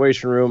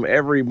Situation Room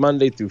every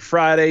Monday through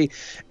Friday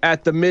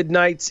at the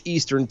midnights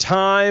Eastern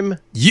Time.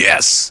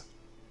 Yes!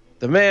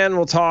 The man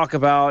will talk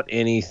about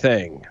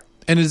anything.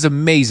 And it is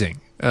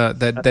amazing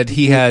that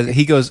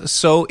he goes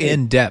so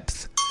in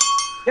depth.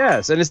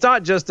 Yes, and it's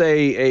not just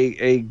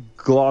a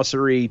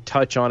glossary,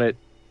 touch on it,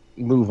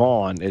 move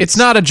on. It's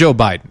not a Joe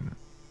Biden.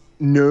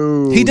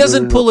 No. He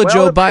doesn't pull a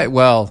Joe Biden.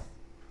 Well,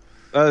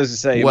 I was to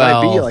say, it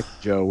might be like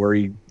Joe, where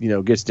he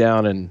gets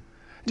down and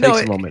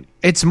takes a moment.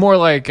 It's more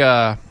like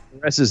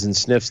dresses and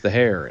sniffs the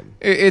hair, and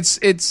it's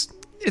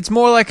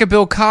more like a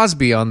Bill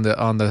Cosby on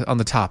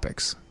the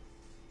topics.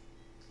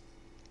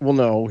 Well,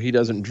 no, he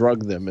doesn't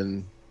drug them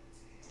and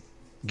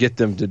get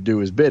them to do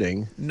his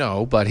bidding.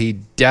 No, but he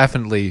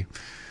definitely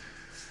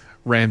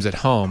rams it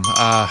home.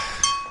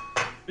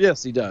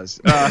 Yes, he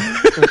does.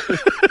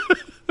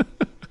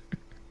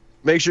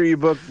 Make sure you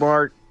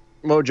bookmark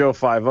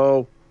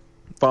Mojo50.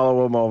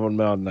 Follow him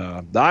on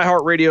the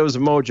iHeartRadio's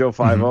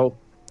Mojo50.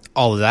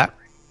 All of that.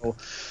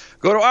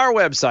 Go to our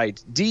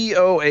website,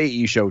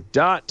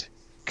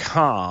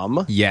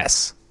 doaeshow.com.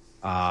 Yes.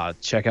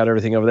 Check out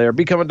everything over there.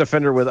 Become a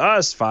Defender with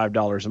us.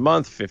 $5 a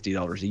month,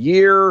 $50 a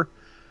year.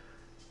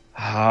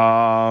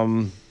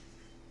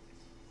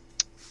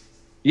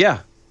 Yeah.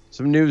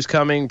 Some news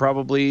coming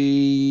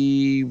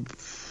probably.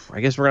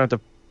 I guess we're going to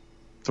have to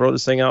throw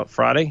this thing out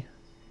Friday.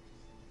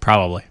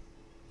 Probably.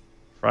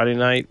 Friday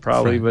night,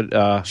 probably.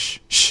 But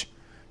shh.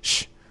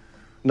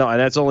 No, and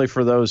that's only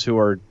for those who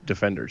are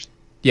Defenders.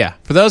 Yeah,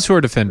 for those who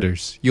are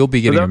Defenders, you'll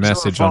be getting a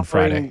message on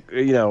Friday.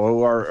 You know,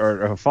 who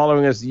are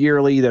following us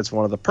yearly, that's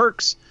one of the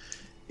perks,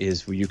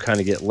 is where you kind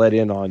of get let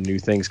in on new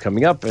things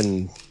coming up.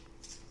 And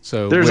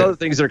so there's other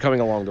things that are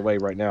coming along the way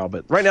right now.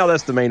 But right now,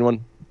 that's the main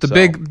one.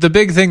 The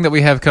big thing that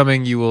we have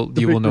coming, you will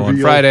know on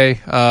Friday.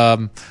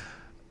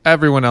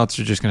 Everyone else,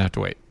 you're just going to have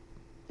to wait.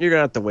 You're going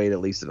to have to wait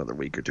at least another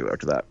week or two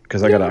after that,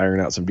 because I got to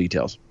iron out some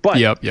details. But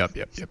Yep.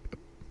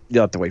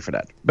 You'll have to wait for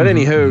that. But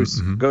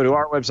anywho, go to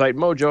our website,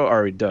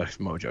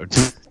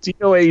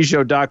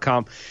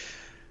 doaeshow.com.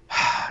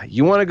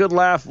 You want a good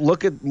laugh?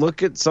 Look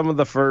at some of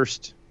the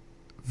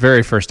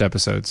very first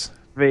episodes.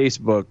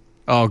 Facebook.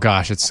 Oh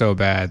gosh, it's so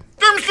bad.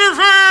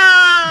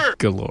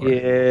 Good Lord.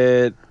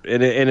 And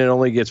it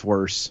only gets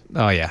worse.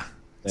 Oh yeah.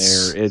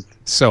 It's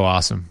so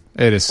awesome.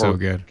 It is so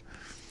good.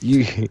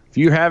 If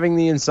you're having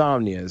the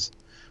insomnias,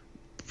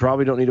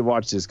 probably don't need to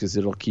watch this because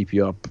it'll keep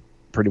you up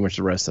pretty much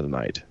the rest of the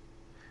night.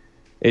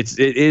 It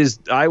is.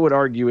 I would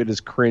argue it is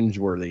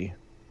cringeworthy,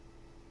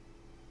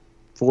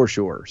 for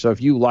sure. So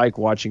if you like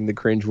watching the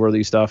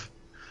cringeworthy stuff,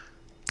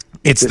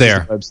 it's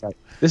there.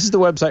 This is the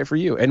website for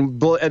you. And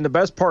the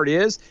best part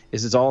is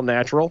it's all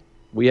natural.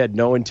 We had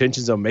no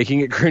intentions of making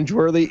it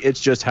cringeworthy. It's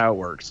just how it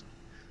works.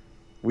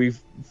 We've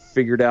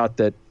figured out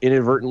that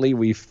inadvertently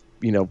we've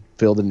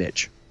filled a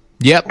niche.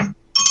 Yep,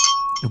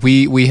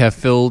 we have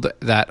filled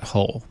that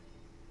hole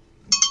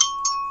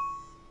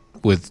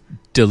with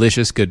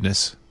delicious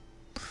goodness.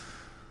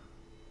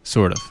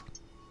 Sort of.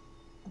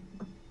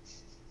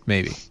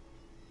 Maybe.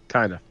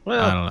 Kind of. Well,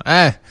 I don't know.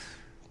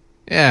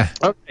 Yeah.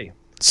 Okay.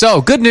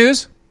 So, good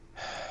news.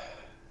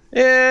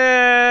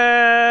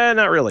 Yeah,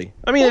 not really.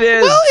 I mean, it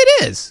is. Well,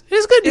 it is. It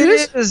is good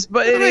news. It is,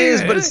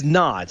 but it's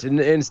not. And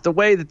it's the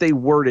way that they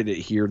worded it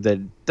here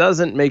that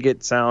doesn't make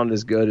it sound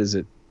as good as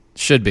it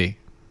should be.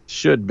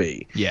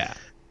 Yeah.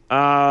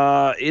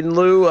 In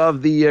lieu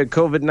of the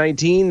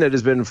COVID-19 that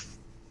has been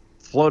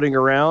floating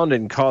around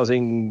and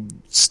causing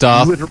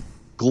stuff.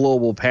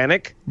 Global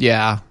panic.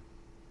 Yeah.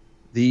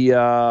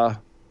 The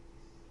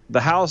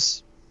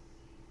House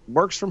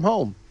works from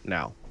home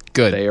now.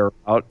 Good. They are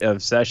out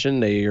of session.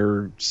 They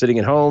are sitting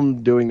at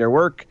home doing their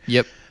work.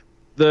 Yep.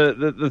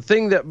 The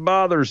thing that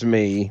bothers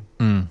me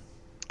is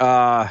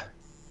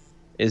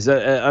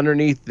that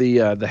underneath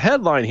the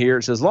headline here,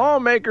 it says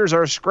lawmakers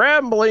are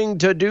scrambling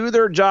to do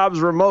their jobs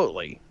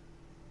remotely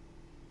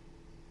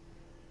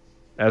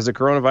as the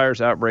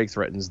coronavirus outbreak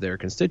threatens their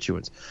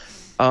constituents.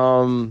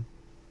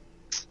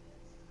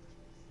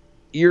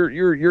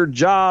 Your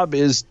job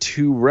is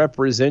to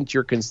represent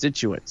your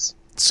constituents.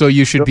 So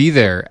you should be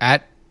there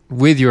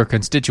with your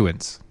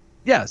constituents.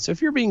 Yeah, so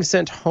if you're being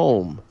sent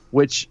home,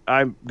 which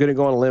I'm going to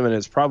go on a limb, and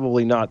it's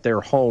probably not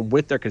their home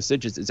with their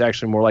constituents, it's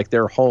actually more like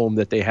their home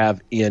that they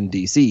have in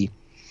D.C.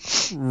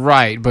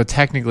 Right, but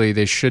technically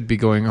they should be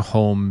going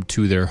home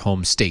to their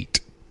home state.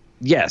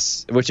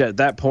 Yes, which at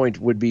that point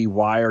would be,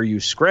 why are you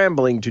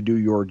scrambling to do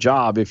your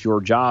job if your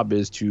job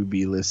is to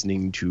be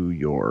listening to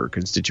your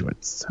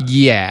constituents?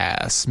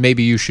 Yes,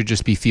 maybe you should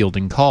just be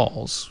fielding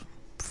calls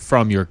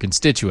from your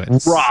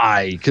constituents.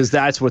 Right, because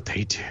that's what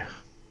they do.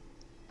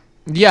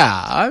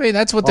 Yeah, I mean,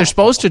 that's what they're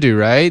supposed to do,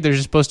 right? They're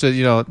supposed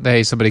to,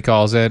 hey, somebody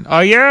calls in. Oh,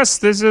 yes,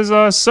 this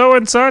is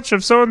so-and-such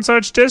of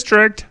so-and-such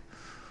district.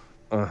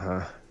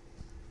 Uh-huh.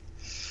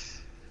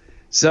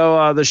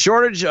 So the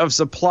shortage of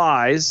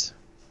supplies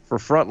for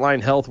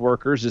frontline health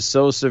workers is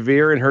so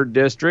severe in her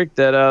district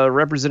that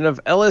Representative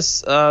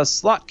Ellis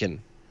Slotkin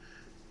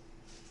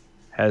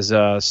has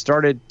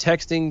started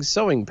texting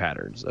sewing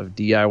patterns of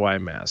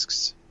DIY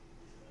masks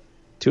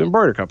to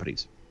embroidery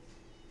companies.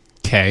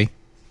 Okay.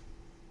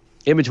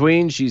 In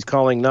between, she's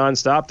calling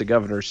nonstop the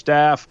governor's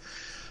staff,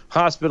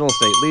 hospital and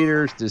state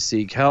leaders to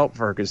seek help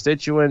for her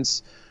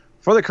constituents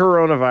for the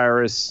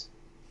coronavirus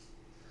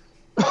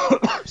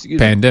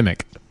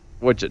pandemic.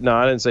 I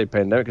didn't say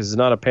pandemic because it's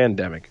not a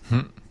pandemic.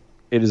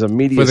 It is a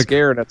media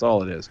scare, and that's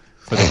all it is.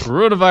 For the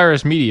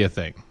coronavirus media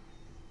thing.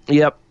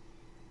 Yep.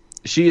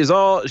 She is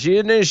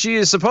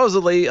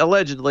supposedly,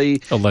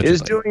 allegedly,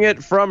 is doing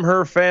it from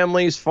her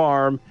family's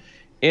farm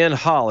in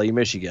Holly,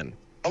 Michigan.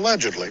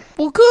 Allegedly.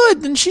 Well,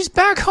 good. Then she's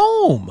back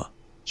home.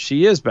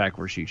 She is back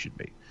where she should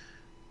be.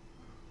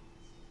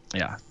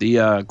 Yeah.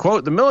 The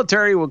quote, the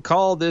military would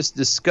call this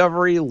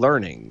discovery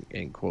learning,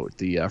 end quote.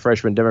 The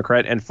freshman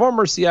Democrat and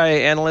former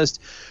CIA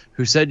analyst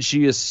who said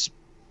she is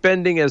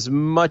spending as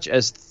much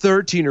as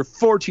 13 or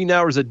 14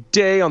 hours a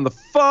day on the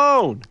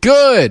phone.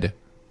 Good.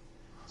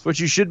 That's what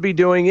you should be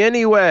doing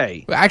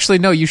anyway. Actually,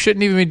 no, you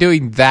shouldn't even be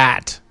doing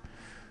that.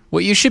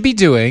 What you should be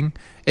doing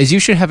is you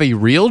should have a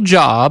real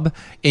job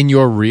in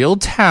your real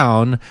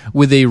town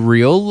with a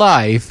real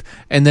life,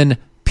 and then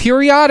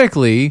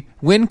periodically,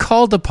 when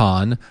called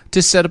upon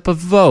to set up a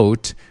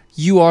vote,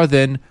 you are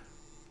then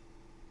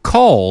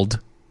called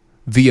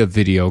via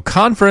video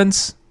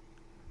conference,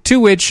 to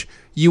which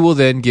you will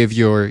then give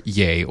your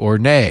yay or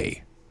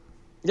nay.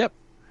 Yep.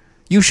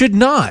 You should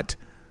not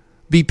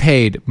be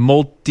paid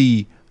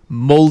multi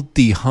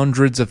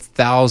hundreds of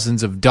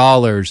thousands of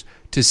dollars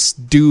to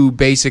do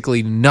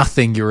basically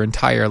nothing your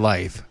entire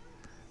life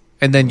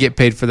and then get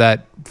paid for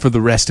that for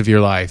the rest of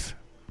your life.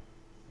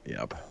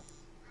 Yep.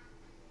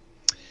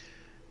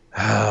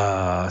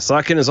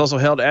 Slotkin has also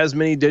held as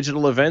many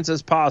digital events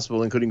as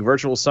possible, including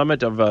virtual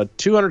summit of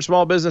 200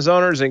 small business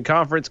owners and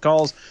conference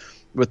calls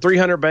with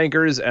 300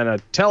 bankers and a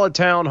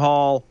teletown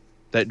hall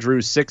that drew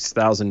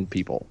 6,000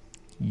 people.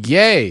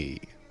 Yay.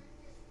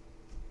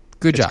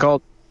 Good job. It's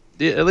called,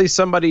 at least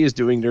somebody is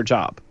doing their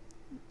job.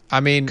 I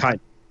mean,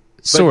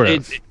 sort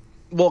of.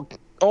 Well,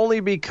 only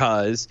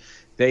because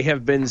they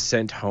have been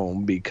sent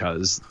home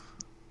because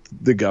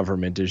the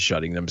government is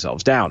shutting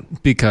themselves down.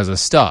 Because of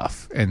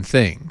stuff and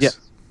things. Yeah.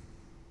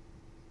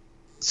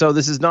 So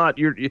this is not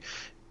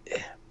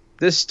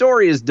this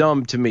story is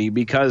dumb to me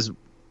because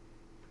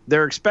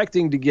they're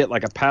expecting to get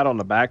like a pat on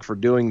the back for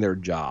doing their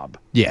job.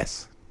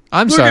 Yes.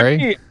 I'm Look sorry. at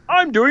me.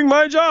 I'm doing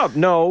my job.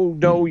 No,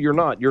 you're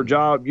not. Your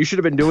job, you should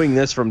have been doing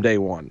this from day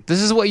one.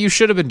 This is what you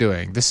should have been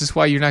doing. This is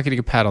why you're not getting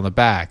a pat on the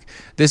back.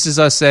 This is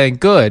us saying,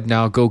 good,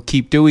 now go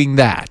keep doing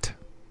that.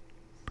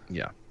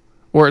 Yeah.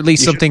 Or at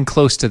least something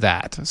close to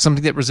that.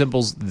 Something that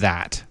resembles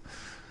that.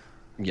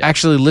 Yeah.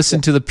 Actually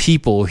listen to the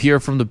people, hear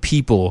from the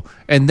people,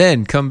 and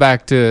then come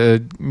back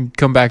to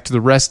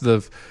the rest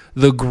of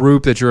the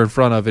group that you're in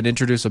front of and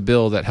introduce a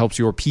bill that helps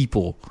your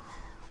people.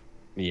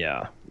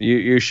 Yeah.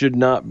 You should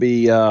not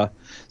be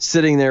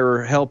sitting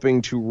there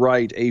helping to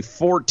write a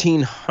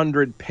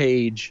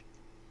 1,400-page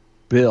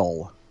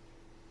bill.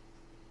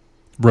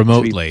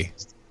 Remotely.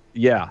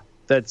 Yeah.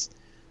 That's...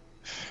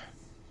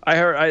 I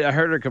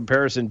heard a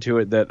comparison to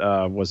it that,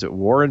 was it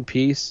War and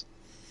Peace?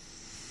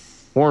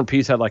 War and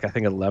Peace had like, I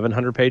think,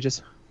 1,100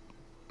 pages.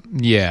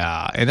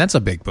 Yeah, and that's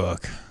a big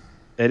book.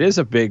 It is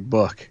a big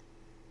book.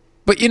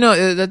 But, you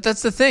know,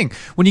 that's the thing.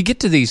 When you get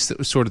to these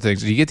sort of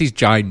things, you get these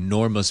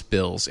ginormous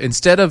bills,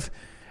 instead of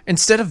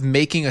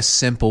making a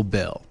simple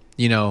bill,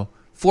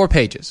 4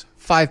 pages,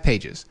 5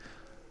 pages.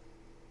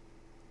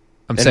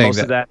 Most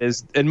of that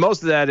is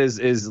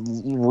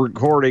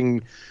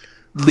recording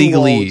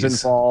legalese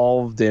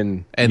involved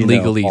and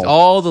legalese,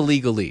 all the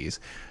legalese.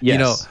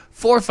 Yes.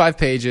 4 or 5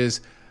 pages.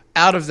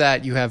 Out of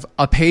that, you have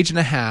a page and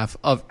a half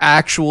of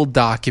actual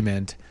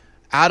document.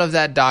 Out of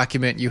that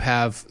document, you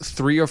have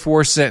 3 or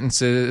 4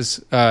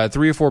 sentences,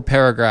 3 or 4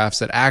 paragraphs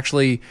that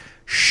actually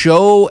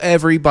show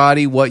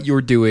everybody what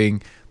you're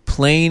doing.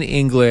 Plain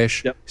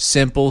English,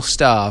 simple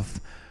stuff.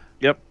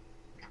 Yep.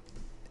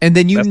 And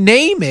then you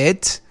name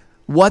it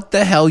what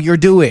the hell you're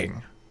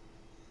doing.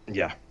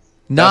 Yeah.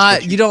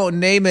 You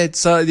don't name it,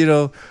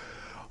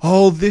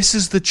 this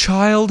is the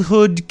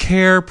Childhood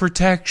Care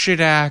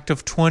Protection Act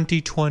of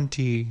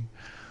 2020.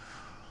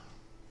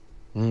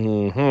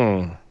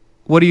 Mm-hmm.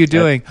 What are you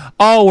doing?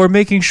 We're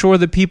making sure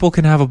that people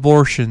can have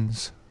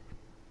abortions.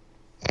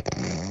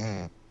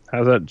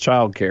 How's that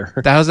child care?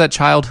 How's that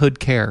childhood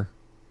care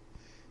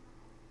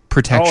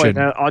protection?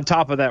 And on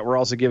top of that, we're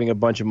also giving a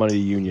bunch of money to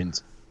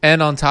unions.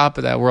 And on top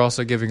of that, we're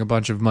also giving a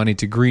bunch of money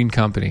to green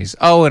companies.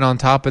 And on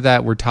top of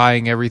that, we're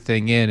tying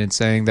everything in and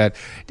saying that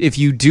if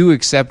you do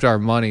accept our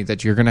money,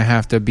 that you're going to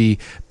have to be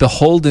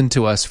beholden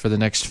to us for the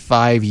next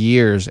 5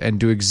 years and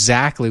do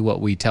exactly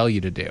what we tell you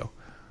to do.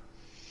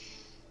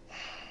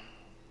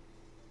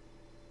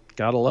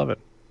 Gotta love it.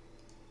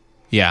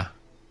 Yeah.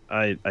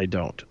 I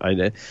don't.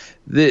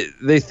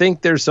 They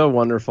think they're so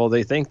wonderful.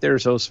 They think they're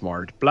so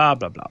smart. Blah,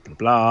 blah, blah, blah,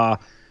 blah.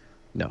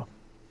 No.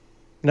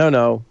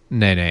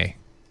 Nay.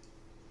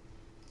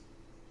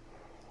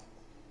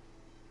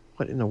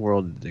 What in the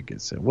world did it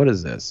get said? What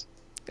is this?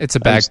 It's a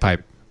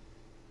bagpipe.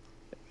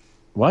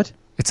 What?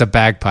 It's a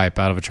bagpipe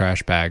out of a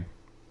trash bag.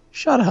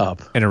 Shut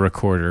up. And a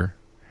recorder.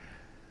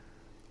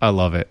 I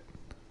love it.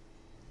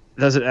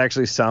 Does it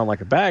actually sound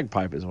like a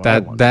bagpipe is what I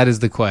wonder. That is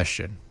the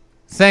question.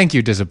 Thank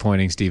you,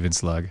 disappointing Steven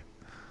Slug.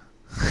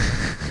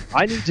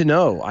 I need to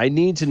know. I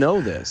need to know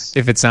this.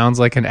 If it sounds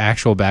like an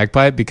actual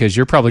bagpipe, because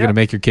you're probably going to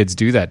make your kids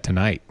do that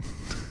tonight.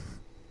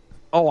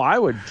 I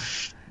would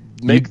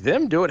make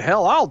them do it.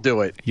 Hell, I'll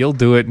do it. You'll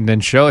do it and then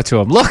show it to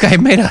them. Look, I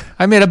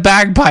made a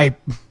bagpipe.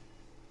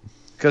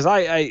 Because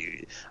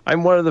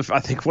I'm one of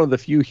the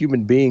few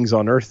human beings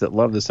on Earth that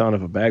love the sound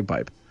of a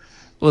bagpipe.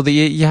 Well,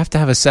 you have to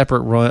have a separate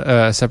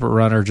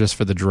runner just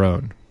for the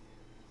drone.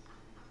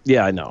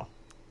 Yeah, I know.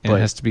 And it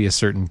has to be a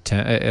certain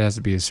it has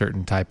to be a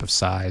certain type of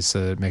size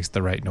so that it makes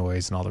the right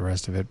noise and all the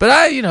rest of it.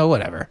 But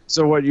whatever.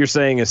 So what you're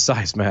saying is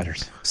size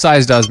matters.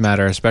 Size does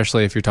matter,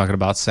 especially if you're talking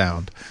about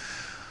sound.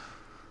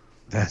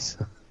 That's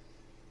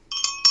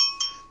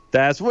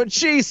what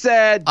she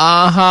said.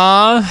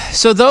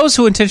 So those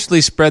who intentionally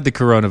spread the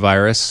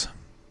coronavirus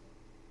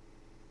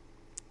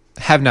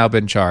have now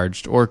been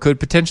charged or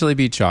could potentially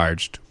be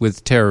charged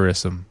with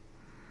terrorism.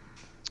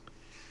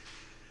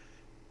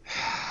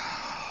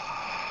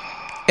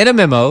 In a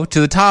memo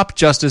to the top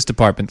Justice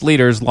Department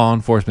leaders, law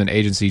enforcement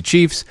agency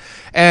chiefs,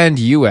 and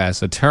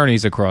U.S.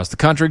 attorneys across the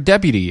country,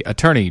 Deputy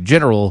Attorney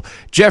General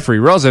Jeffrey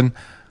Rosen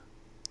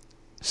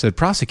said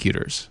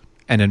prosecutors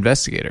and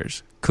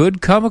investigators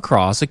could come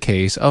across a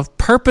case of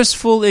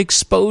purposeful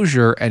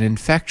exposure and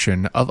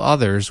infection of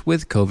others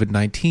with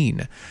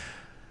COVID-19.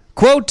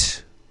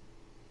 Quote,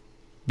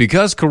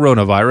 because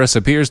coronavirus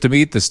appears to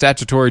meet the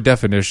statutory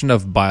definition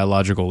of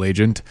biological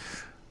agent,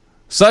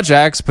 such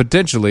acts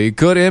potentially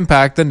could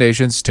impact the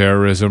nation's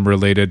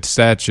terrorism-related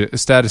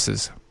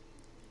statuses.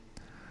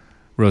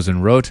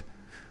 Rosen wrote,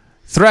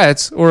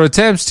 threats or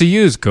attempts to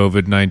use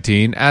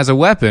COVID-19 as a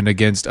weapon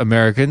against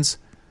Americans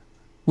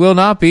will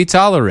not be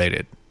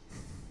tolerated.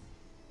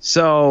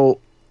 So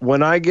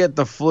when I get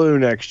the flu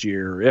next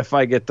year, if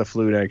I get the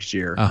flu next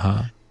year,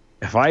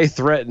 if I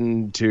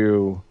threaten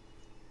to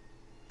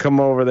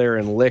come over there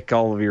and lick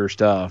all of your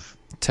stuff,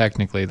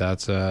 technically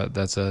that's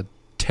a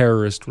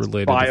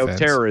terrorist-related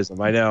bioterrorism. Offense.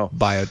 I know.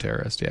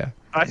 Bioterrorist, yeah.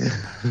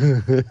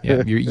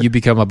 Yeah, you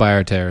become a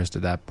bioterrorist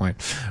at that point.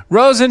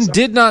 Rosen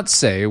did not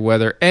say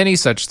whether any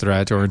such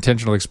threat or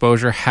intentional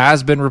exposure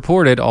has been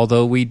reported,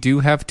 although we do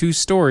have 2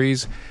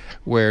 stories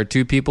where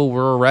 2 people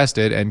were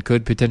arrested and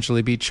could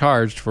potentially be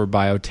charged for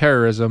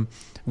bioterrorism.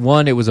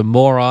 One, it was a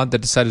moron that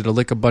decided to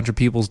lick a bunch of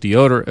people's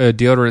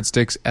deodorant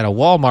sticks at a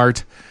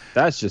Walmart.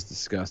 That's just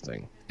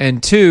disgusting.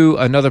 And 2,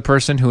 another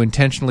person who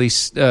intentionally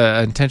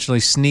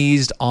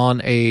sneezed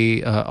on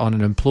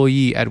an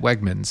employee at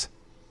Wegmans.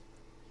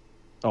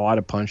 Oh, I'd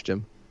have punched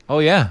him. Oh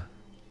yeah,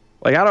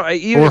 like I don't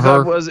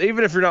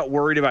even if you're not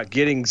worried about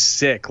getting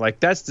sick, like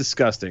that's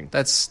disgusting.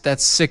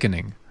 That's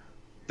sickening.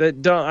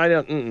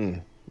 No.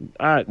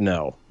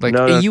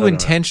 Like you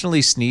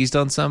intentionally sneezed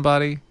on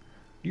somebody.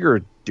 You're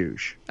a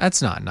douche.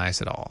 That's not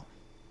nice at all.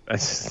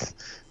 That's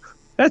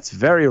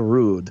very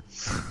rude.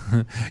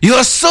 You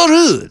are so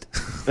rude.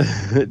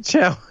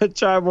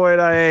 Chai Boy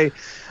and I,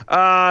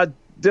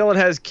 Dylan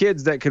has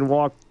kids that can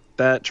walk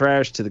that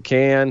trash to the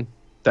can.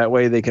 That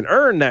way they can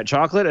earn that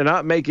chocolate and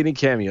not make any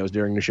cameos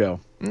during the show.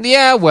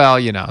 Yeah,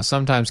 well,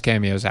 sometimes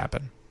cameos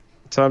happen.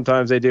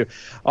 Sometimes they do.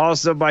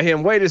 Also by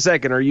him, wait a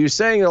second, are you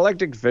saying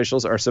elected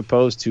officials are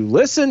supposed to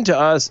listen to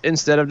us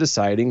instead of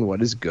deciding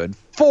what is good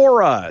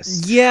for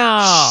us?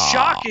 Yeah.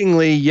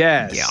 Shockingly,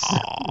 yes.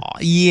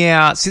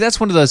 Yeah. See, that's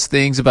one of those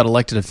things about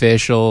elected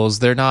officials.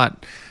 They're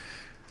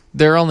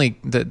only,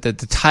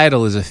 the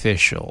title is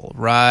official,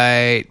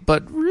 right?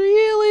 But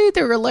really,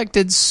 they're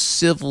elected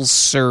civil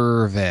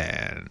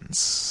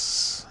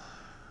servants.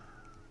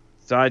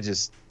 So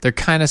they're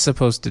kind of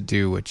supposed to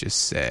do what you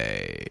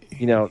say.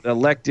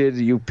 Elected,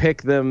 you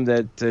pick them.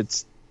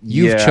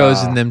 You've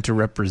chosen them to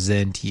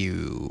represent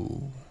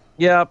you.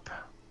 Yep.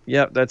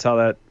 That's how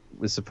that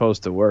was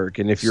supposed to work.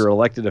 And if you're an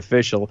elected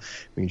official,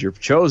 it means you're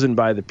chosen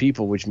by the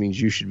people, which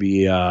means you should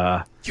be.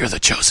 You're the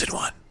chosen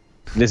one.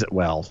 Is it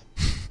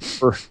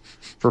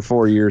for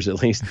 4 years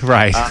at least?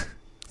 Right.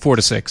 4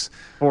 to 6.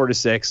 4 to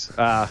 6.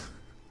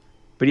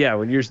 But yeah,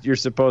 when you're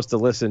supposed to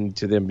listen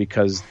to them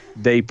because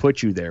they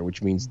put you there,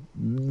 which means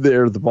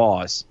they're the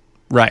boss.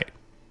 Right.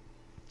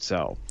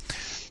 So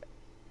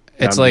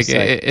it's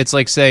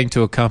like saying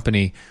to a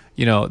company,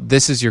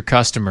 this is your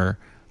customer,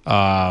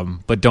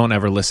 but don't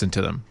ever listen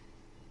to them.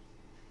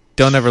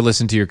 Don't ever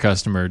listen to your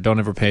customer. Don't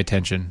ever pay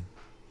attention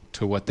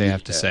to what they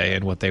have to say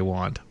and what they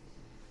want.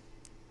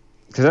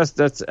 Because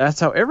that's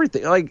how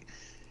everything, like,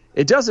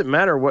 it doesn't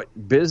matter what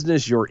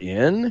business you're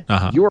in.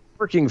 You're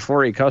working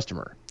for a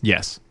customer.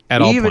 Yes.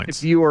 At all Even points.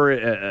 if you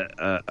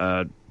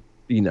are,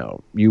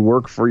 you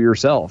work for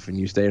yourself and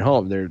you stay at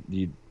home,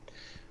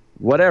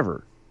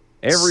 whatever.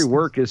 Every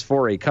work is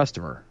for a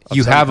customer.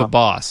 You have a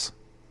boss.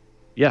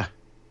 Yeah.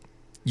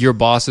 Your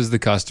boss is the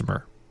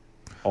customer.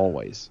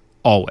 Always.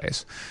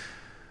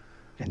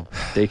 And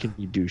they can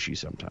be douchey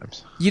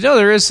sometimes.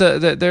 There's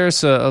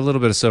a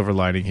little bit of silver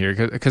lining here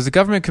because the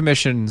government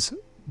commissions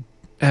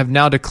have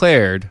now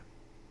declared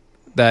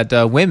that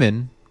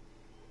women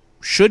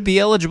should be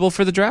eligible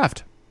for the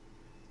draft.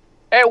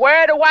 Hey,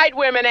 where are the white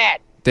women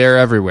at? They're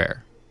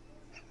everywhere.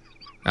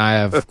 I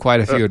have quite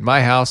a few at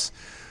my house.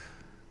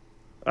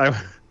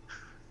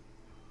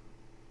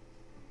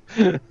 Would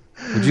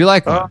you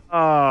like one?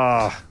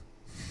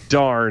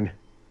 Darn.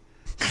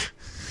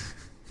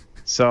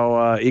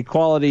 So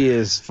equality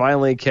is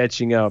finally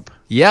catching up.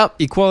 Yep,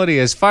 equality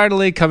is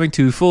finally coming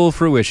to full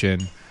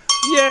fruition.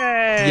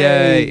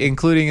 Yay!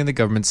 Including in the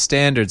government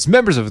standards.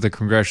 Members of the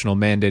Congressional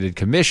Mandated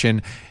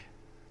Commission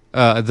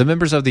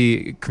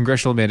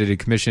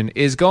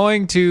is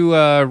going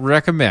to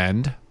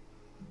recommend.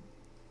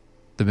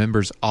 The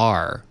members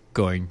are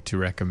going to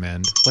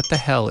recommend. What the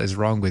hell is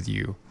wrong with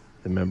you?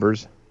 The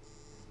members?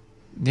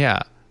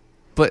 Yeah.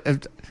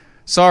 But,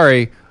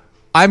 sorry,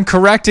 I'm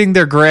correcting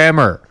their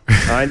grammar.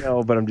 I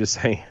know, but I'm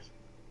just saying.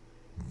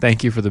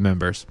 Thank you for the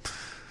members.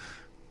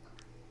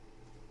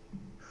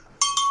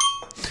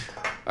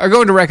 Are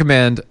going to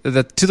recommend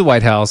that to the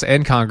White House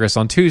and Congress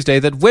on Tuesday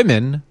that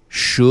women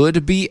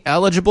should be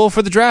eligible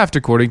for the draft,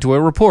 according to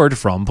a report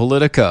from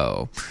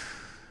Politico.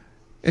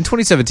 In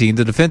 2017,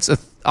 the Defense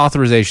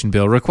Authorization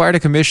Bill required a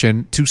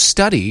commission to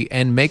study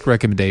and make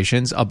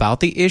recommendations about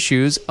the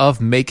issues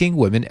of making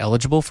women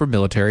eligible for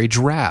military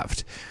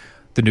draft.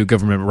 The new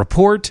government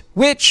report,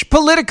 which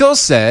Politico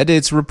said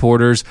its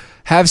reporters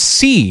have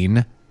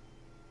seen,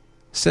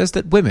 says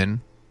that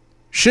women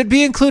should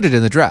be included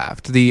in the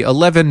draft. The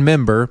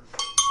 11-member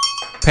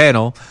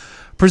panel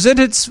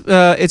presented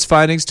its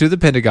findings to the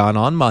Pentagon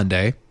on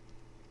Monday.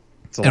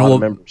 It's a lot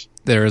of members.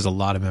 There is a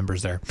lot of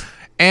members there.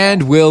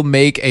 And will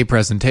make a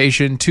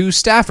presentation to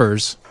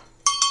staffers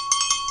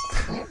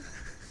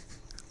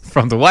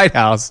from the White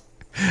House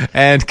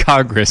and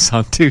Congress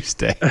on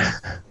Tuesday.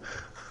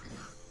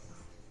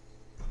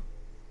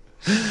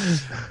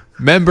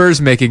 Members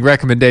making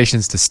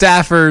recommendations to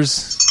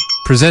staffers,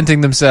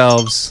 presenting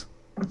themselves.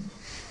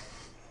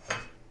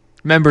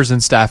 Members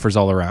and staffers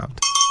all around.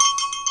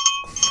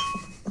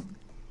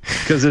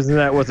 Because isn't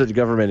that what the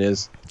government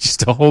is?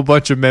 Just a whole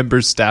bunch of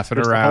members staffing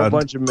Just around. A whole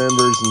bunch of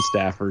members and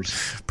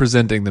staffers.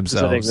 Presenting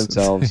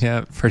themselves.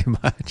 Yeah, pretty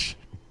much.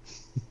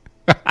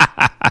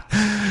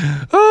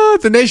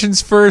 The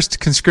nation's first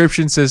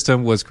conscription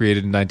system was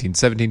created in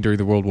 1917 during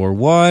the World War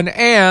I,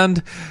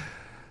 and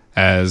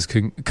as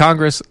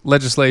Congress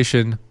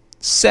legislation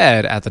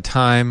said at the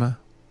time,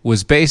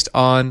 was based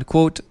on,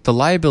 quote, the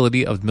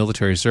liability of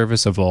military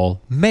service of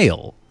all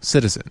male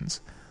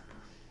citizens.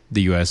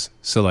 The U.S.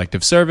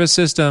 Selective Service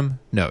System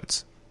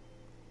notes.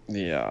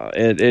 Yeah,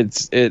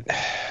 it.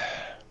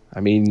 I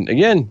mean,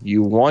 again,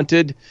 you want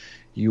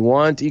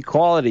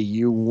equality.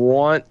 You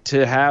want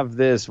to have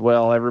this.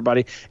 Well,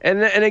 everybody,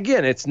 and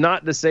again, it's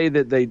not to say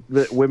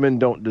that women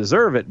don't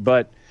deserve it,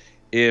 but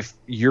if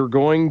you're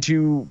going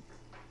to,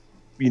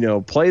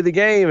 play the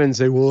game and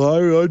say,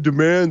 well, I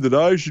demand that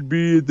I should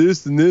be at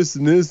this and this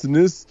and this and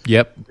this.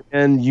 Yep.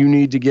 And you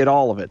need to get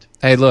all of it.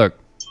 Hey, look,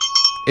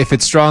 if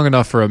it's strong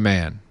enough for a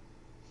man.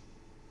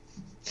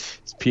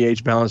 It's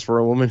pH balance for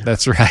a woman.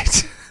 That's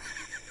right.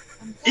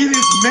 It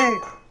is man.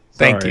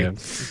 Thank Sorry, you.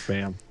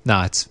 Spam.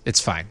 No,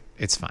 it's fine.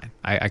 It's fine.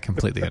 I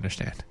completely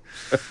understand.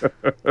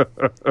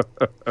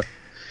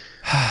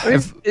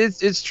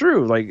 It's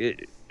true. Like,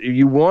 if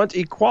you want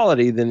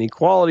equality, then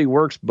equality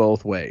works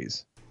both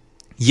ways.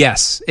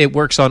 Yes, it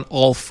works on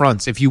all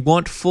fronts. If you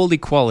want full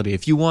equality,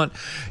 if you want,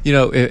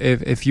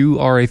 if you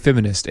are a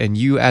feminist and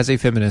you as a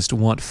feminist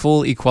want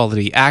full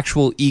equality,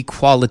 actual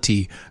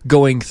equality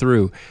going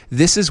through,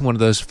 this is one of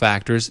those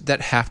factors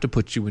that have to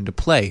put you into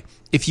play.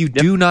 If you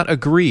do not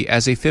agree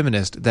as a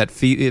feminist that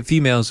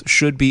females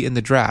should be in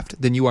the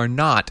draft, then you are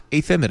not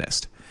a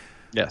feminist.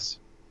 Yes.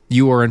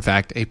 You are, in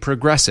fact, a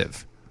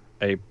progressive.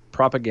 A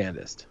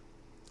propagandist.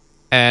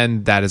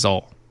 And that is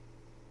all.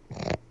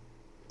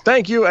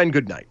 Thank you and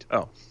good night.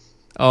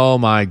 Oh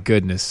my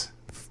goodness.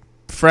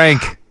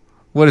 Frank,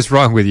 what is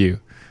wrong with you?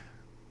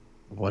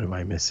 What am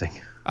I missing?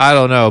 I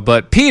don't know,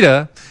 but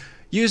PETA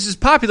uses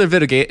popular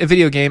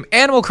video game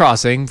Animal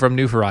Crossing from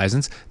New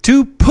Horizons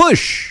to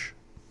push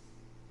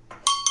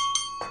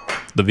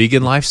the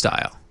vegan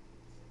lifestyle.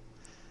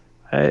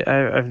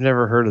 I've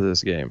never heard of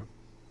this game.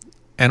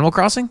 Animal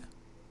Crossing?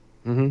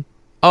 Mm-hmm.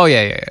 Oh,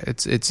 yeah.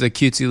 It's a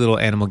cutesy little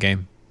animal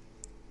game.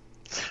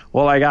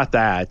 Well, I got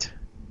that.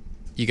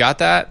 You got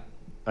that?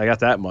 I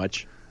got that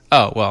much.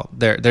 Oh, well,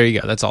 there you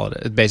go. That's all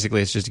it is.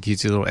 Basically, it's just a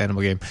cutesy little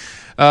animal game.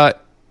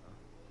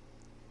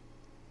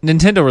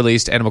 Nintendo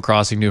released Animal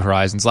Crossing New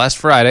Horizons last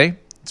Friday.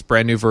 It's a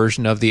brand new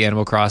version of the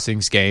Animal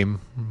Crossing's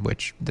game,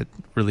 which that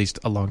released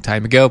a long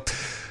time ago.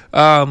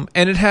 And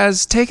it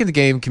has taken the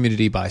game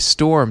community by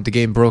storm. The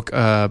game broke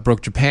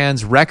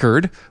Japan's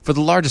record for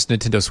the largest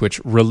Nintendo Switch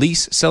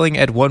release, selling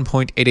at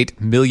 1.88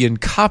 million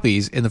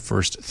copies in the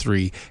first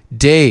 3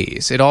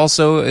 days. It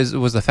also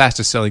was the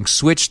fastest-selling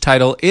Switch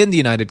title in the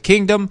United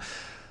Kingdom,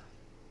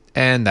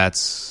 and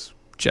that's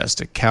just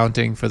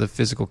accounting for the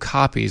physical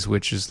copies,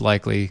 which is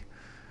likely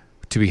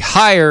to be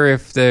higher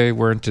if they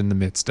weren't in the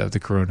midst of the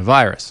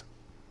coronavirus.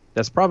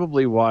 That's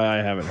probably why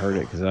I haven't heard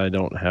it, because I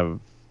don't have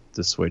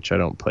the Switch. I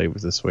don't play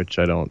with the Switch.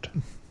 I don't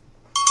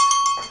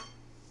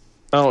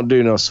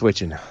do no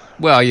switching.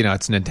 Well,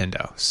 it's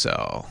Nintendo,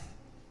 so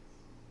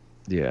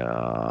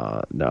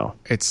yeah, no,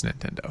 it's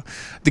Nintendo.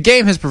 The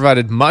game has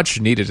provided much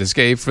needed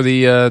escape for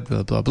the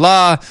blah blah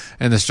blah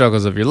and the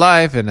struggles of your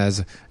life, and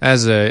as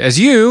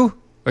you,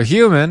 a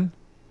human,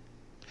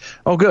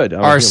 good,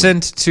 are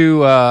sent to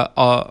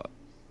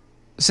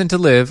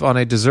live on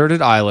a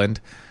deserted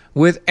island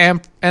with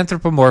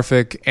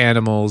anthropomorphic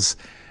animals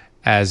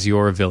as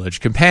your village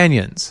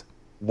companions.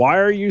 Why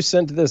are you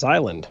sent to this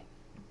island?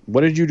 What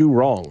did you do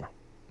wrong?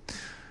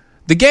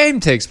 The game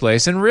takes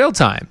place in real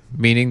time,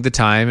 meaning the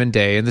time and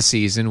day and the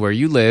season where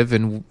you live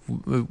and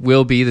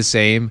will be the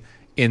same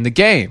in the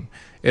game.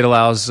 It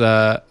allows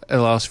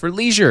for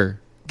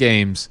leisure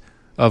games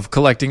of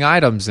collecting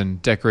items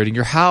and decorating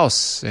your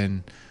house,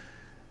 and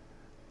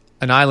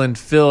an island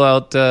fills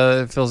out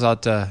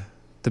the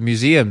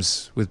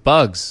museums with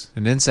bugs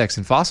and insects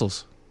and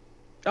fossils.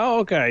 Oh,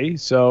 okay.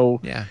 So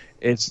yeah,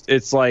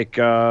 it's like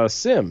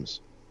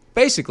Sims,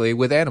 basically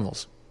with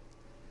animals.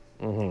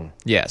 Mm-hmm.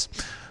 Yes.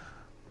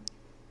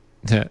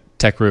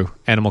 Techru,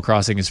 Animal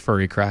Crossing is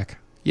furry crack.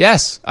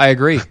 Yes, I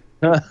agree.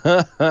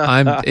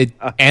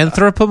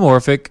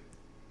 Anthropomorphic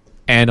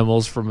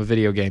animals from a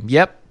video game.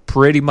 Yep,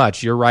 pretty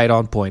much. You're right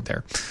on point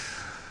there.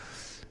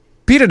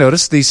 PETA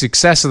noticed the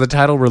success of the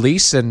title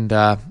release and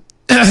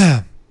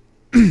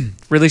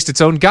released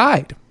its own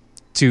guide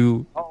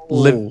to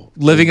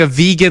living a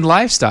vegan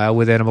lifestyle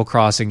with Animal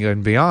Crossing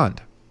and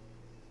beyond.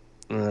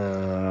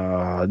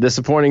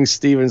 Disappointing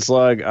Steven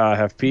Slug.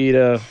 Have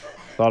PETA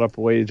thought up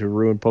a way to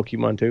ruin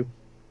Pokemon 2?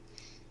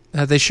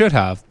 They should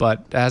have,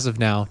 but as of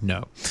now,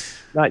 no.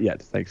 Not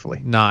yet,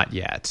 thankfully. Not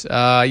yet.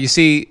 You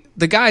see,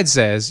 the guide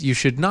says you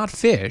should not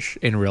fish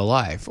in real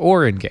life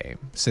or in-game,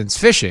 since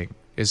fishing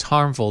is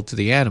harmful to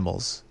the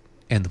animals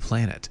and the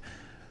planet.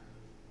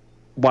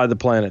 Why the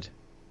planet?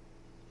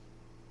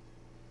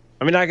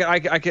 I mean,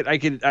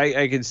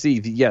 I could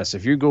see, yes,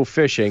 if you go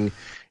fishing,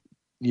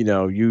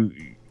 you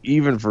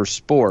even for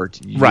sport,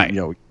 right?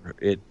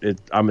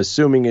 I'm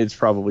assuming it's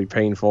probably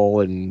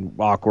painful and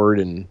awkward,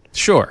 and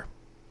sure,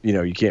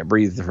 you can't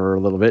breathe for a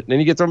little bit, and then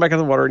you get thrown back in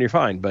the water and you're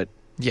fine. But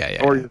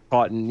or you're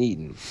caught and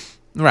eaten,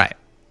 right?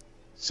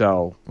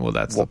 So, well,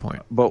 that's the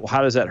point. But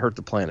how does that hurt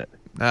the planet?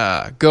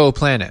 Go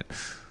planet,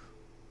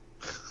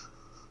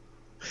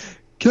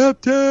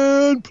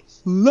 Captain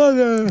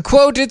Planet.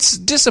 Quote: "It's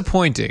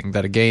disappointing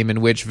that a game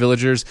in which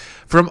villagers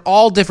from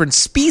all different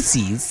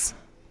species,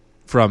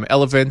 from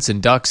elephants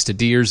and ducks to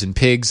deers and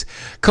pigs,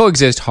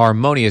 coexist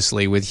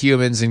harmoniously with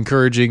humans,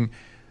 encourages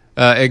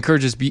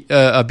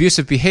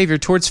abusive behavior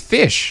towards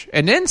fish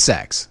and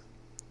insects.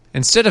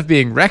 Instead of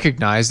being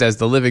recognized as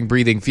the living,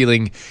 breathing,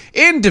 feeling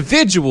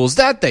individuals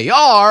that they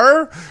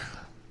are."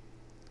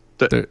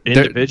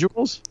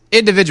 Individuals?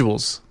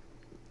 Individuals.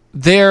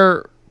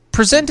 They're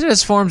presented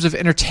as forms of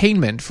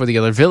entertainment for the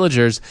other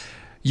villagers.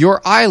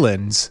 Your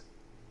islands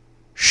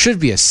should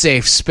be a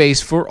safe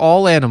space for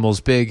all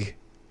animals, big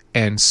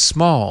and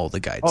small,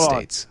 the guide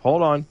states.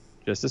 Hold on.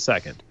 Just a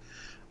second.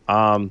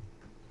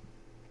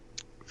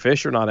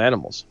 Fish are not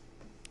animals.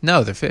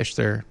 No, they're fish.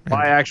 They're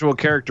by actual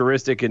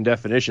characteristic and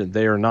definition,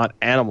 they are not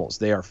animals.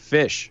 They are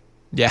fish.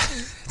 Yeah,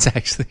 that's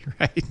actually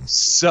right.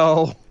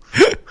 So,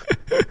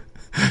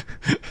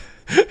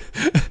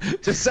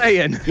 just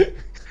saying, you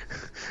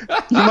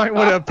might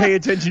want to pay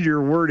attention to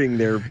your wording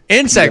there.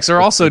 Insects are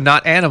also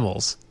not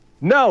animals.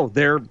 No,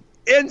 they're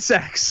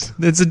insects.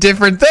 It's a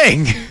different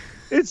thing.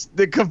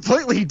 They're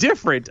completely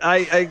different.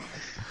 I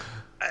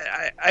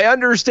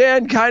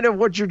understand kind of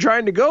what you're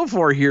trying to go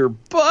for here,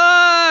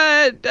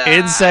 but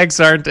insects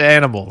aren't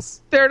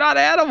animals. They're not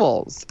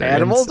animals. They're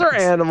animals insects.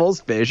 Are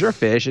animals. Fish are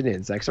fish, and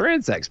insects are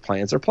insects.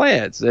 Plants are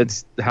plants.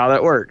 That's how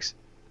that works.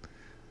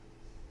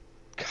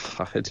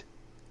 God.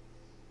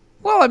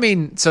 Well, I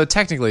mean, so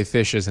technically,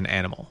 fish is an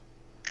animal.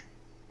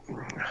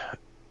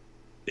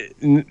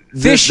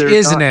 Fish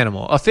is an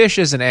animal. A fish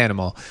is an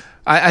animal.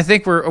 I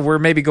think we're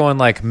maybe going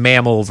like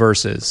mammal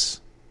versus.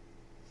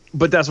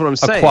 But that's what I'm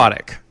saying.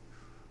 Aquatic.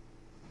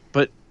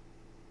 But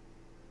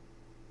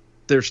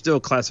they're still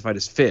classified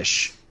as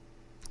fish.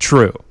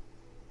 True.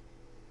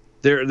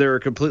 They're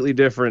completely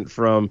different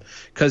from,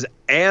 because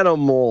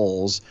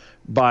animals,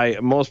 by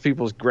most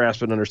people's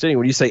grasp and understanding,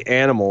 when you say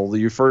animal,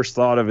 your first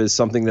thought of is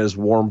something that is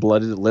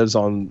warm-blooded, that lives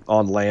on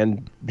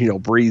land,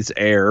 breathes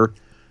air.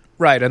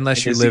 Right,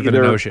 unless you live in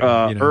an ocean.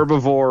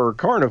 Herbivore or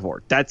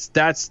carnivore.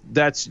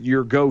 That's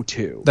your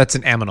go-to. That's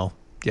an aminal.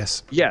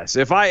 Yes. Yes.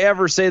 If I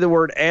ever say the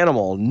word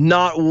animal,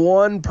 not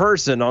one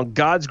person on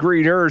God's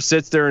green earth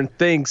sits there and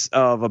thinks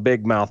of a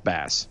big mouth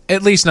bass.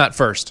 At least not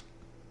first.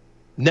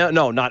 No,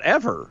 not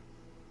ever.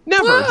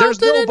 Never. Well, there's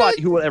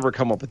nobody who will ever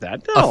come up with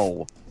that.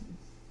 No.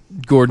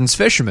 Gordon's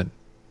fisherman.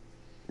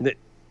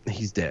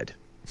 He's dead.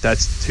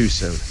 That's too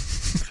soon.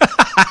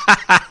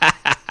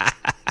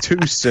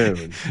 Too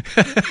soon.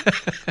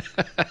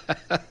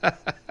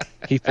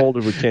 He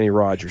folded with Kenny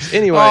Rogers.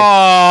 Anyway.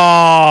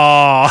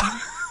 Oh.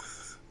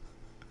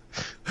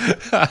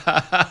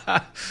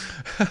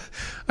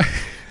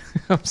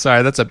 I'm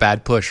sorry, that's a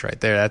bad push right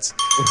there. That's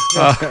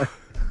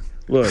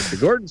look, the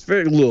Gordon's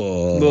fisherman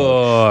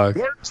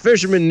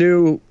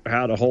knew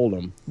how to hold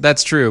him.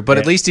 That's true, but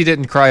at least he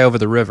didn't cry over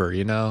the river.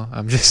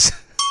 I'm just.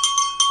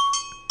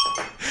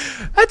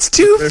 That's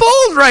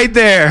twofold right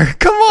there.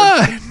 Come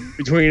on.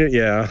 Between it,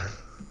 yeah.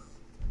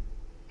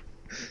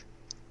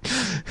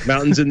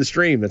 Mountains in the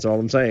stream. That's all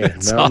I'm saying.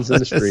 That's Mountains in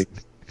the stream.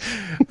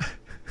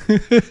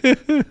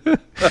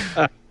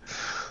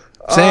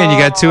 Saying you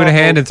got 2 in a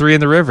hand and 3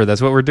 in the river.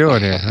 That's what we're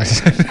doing here.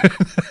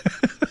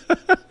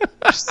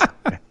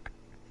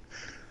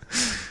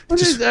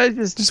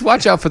 Just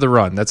watch out for the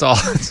run. That's all.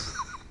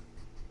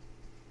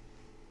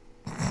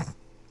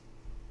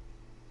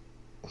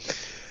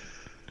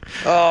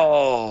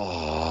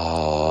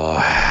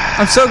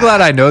 I'm so glad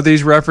I know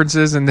these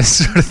references and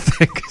this sort of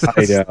thing.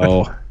 I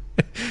know.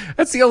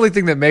 That's the only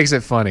thing that makes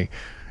it funny.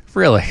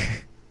 Really.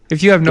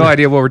 If you have no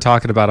idea what we're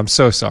talking about, I'm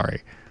so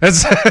sorry.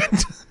 That's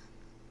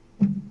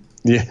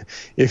Yeah.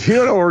 If you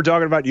don't know what we're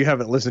talking about, you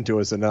haven't listened to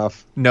us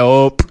enough.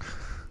 Nope.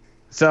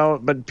 So,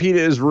 but PETA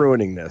is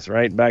ruining this,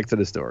 right? Back to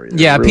the story.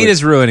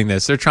 PETA's ruining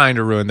this. They're trying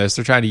to ruin this.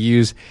 They're trying to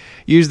use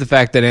the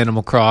fact that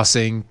Animal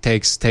Crossing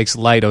takes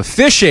light of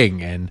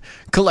fishing and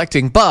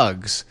collecting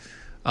bugs.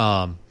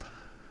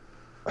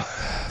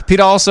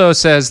 PETA also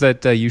says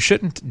that you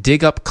shouldn't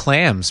dig up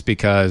clams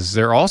because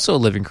they're also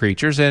living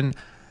creatures, and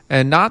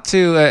not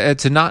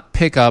to not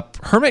pick up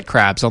hermit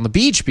crabs on the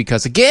beach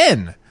because,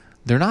 again,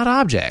 they're not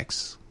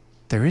objects.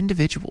 They're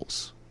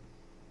individuals.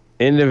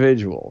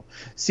 Individual.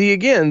 See,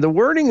 again, the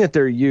wording that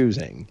they're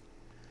using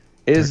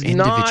is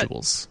not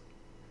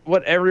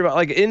what everybody,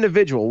 like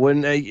individual.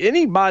 When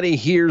anybody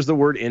hears the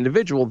word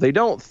individual, they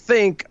don't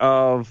think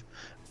of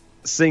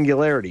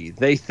singularity.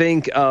 They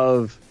think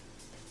of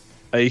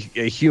a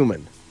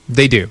human.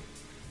 They do.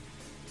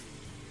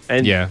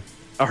 And a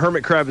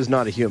hermit crab is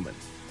not a human.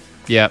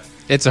 Yeah,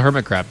 it's a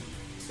hermit crab.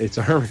 It's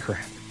a hermit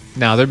crab.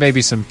 Now, there may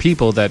be some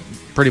people that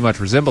pretty much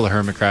resemble a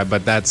hermit crab,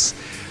 but that's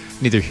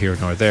neither here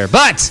nor there.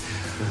 But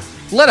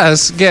let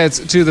us get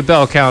to the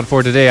bell count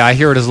for today. I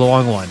hear it is a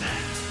long one.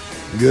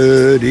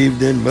 Good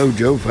evening,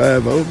 Mojo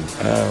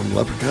 5-0. I'm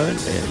Leprechaun,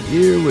 and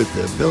here with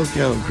the bell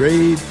count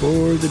grade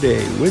for the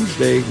day,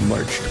 Wednesday,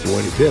 March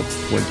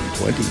 25th,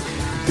 2020.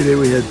 Today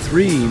we had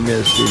 3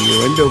 missed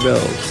innuendo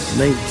bells,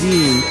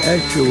 19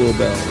 actual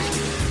bells,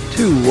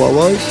 2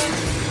 wah-wahs,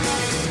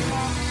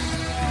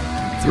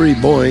 3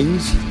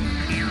 boings,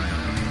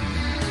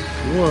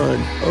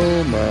 1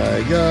 oh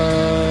my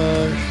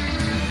gosh,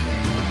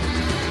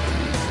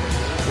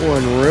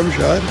 1 rim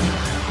shot,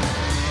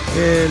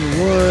 and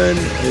 1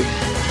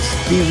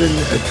 Steven,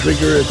 a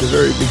trigger at the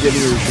very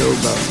beginning of the show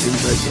about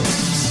inside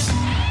jokes.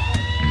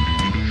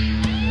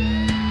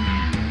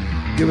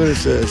 Giving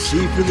us a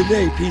C for the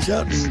day. Peace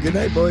out and good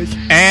night, boys.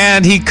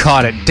 And he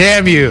caught it.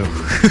 Damn you.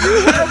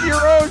 You have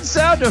your own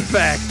sound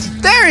effect.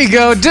 There you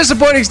go.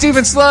 Disappointing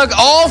Steven Slug.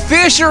 All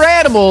fish are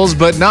animals,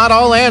 but not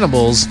all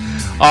animals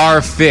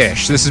are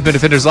fish. This has been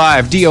Defenders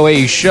Live,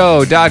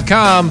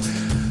 DOAShow.com,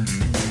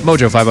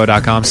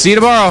 Mojo50.com. See you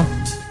tomorrow.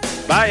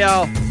 Bye,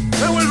 y'all.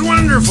 That was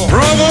wonderful.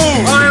 Bravo!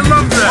 I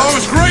loved that. Oh, it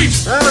was great.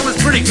 Well, it was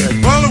pretty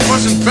good. Well, it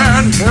wasn't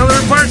bad. Well, there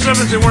were parts of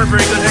it that weren't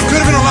very good. It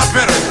could have been a lot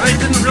better. I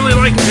didn't really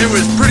like it. It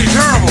was pretty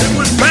terrible. It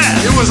was bad.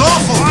 It was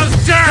awful. It was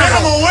terrible.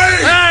 Get him away!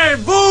 Hey,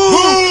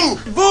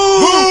 boo! Boo!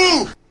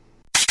 Boo!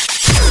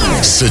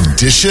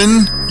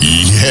 Sedition?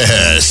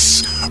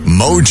 Yes.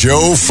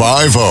 Mojo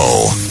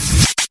 50.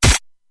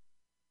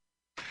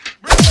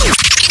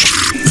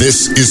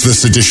 This is the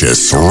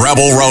seditious,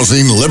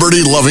 rabble-rousing,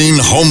 liberty-loving,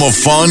 home of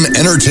fun,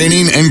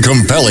 entertaining, and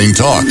compelling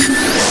talk.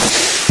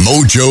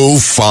 Mojo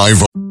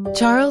 50.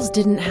 Charles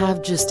didn't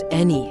have just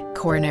any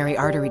coronary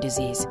artery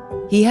disease.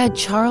 He had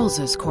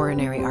Charles's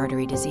coronary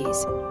artery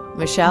disease.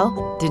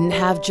 Michelle didn't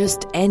have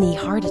just any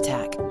heart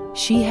attack.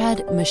 She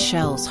had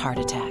Michelle's heart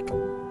attack.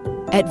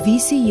 At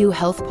VCU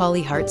Health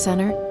Poly Heart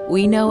Center,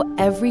 we know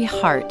every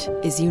heart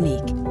is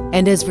unique.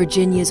 And as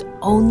Virginia's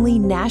only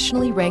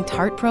nationally ranked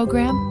heart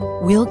program,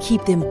 we'll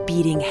keep them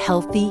beating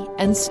healthy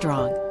and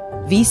strong.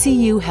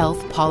 VCU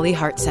Health Poly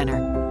Heart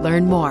Center.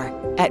 Learn more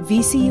at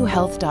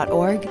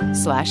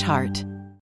vcuhealth.org/heart.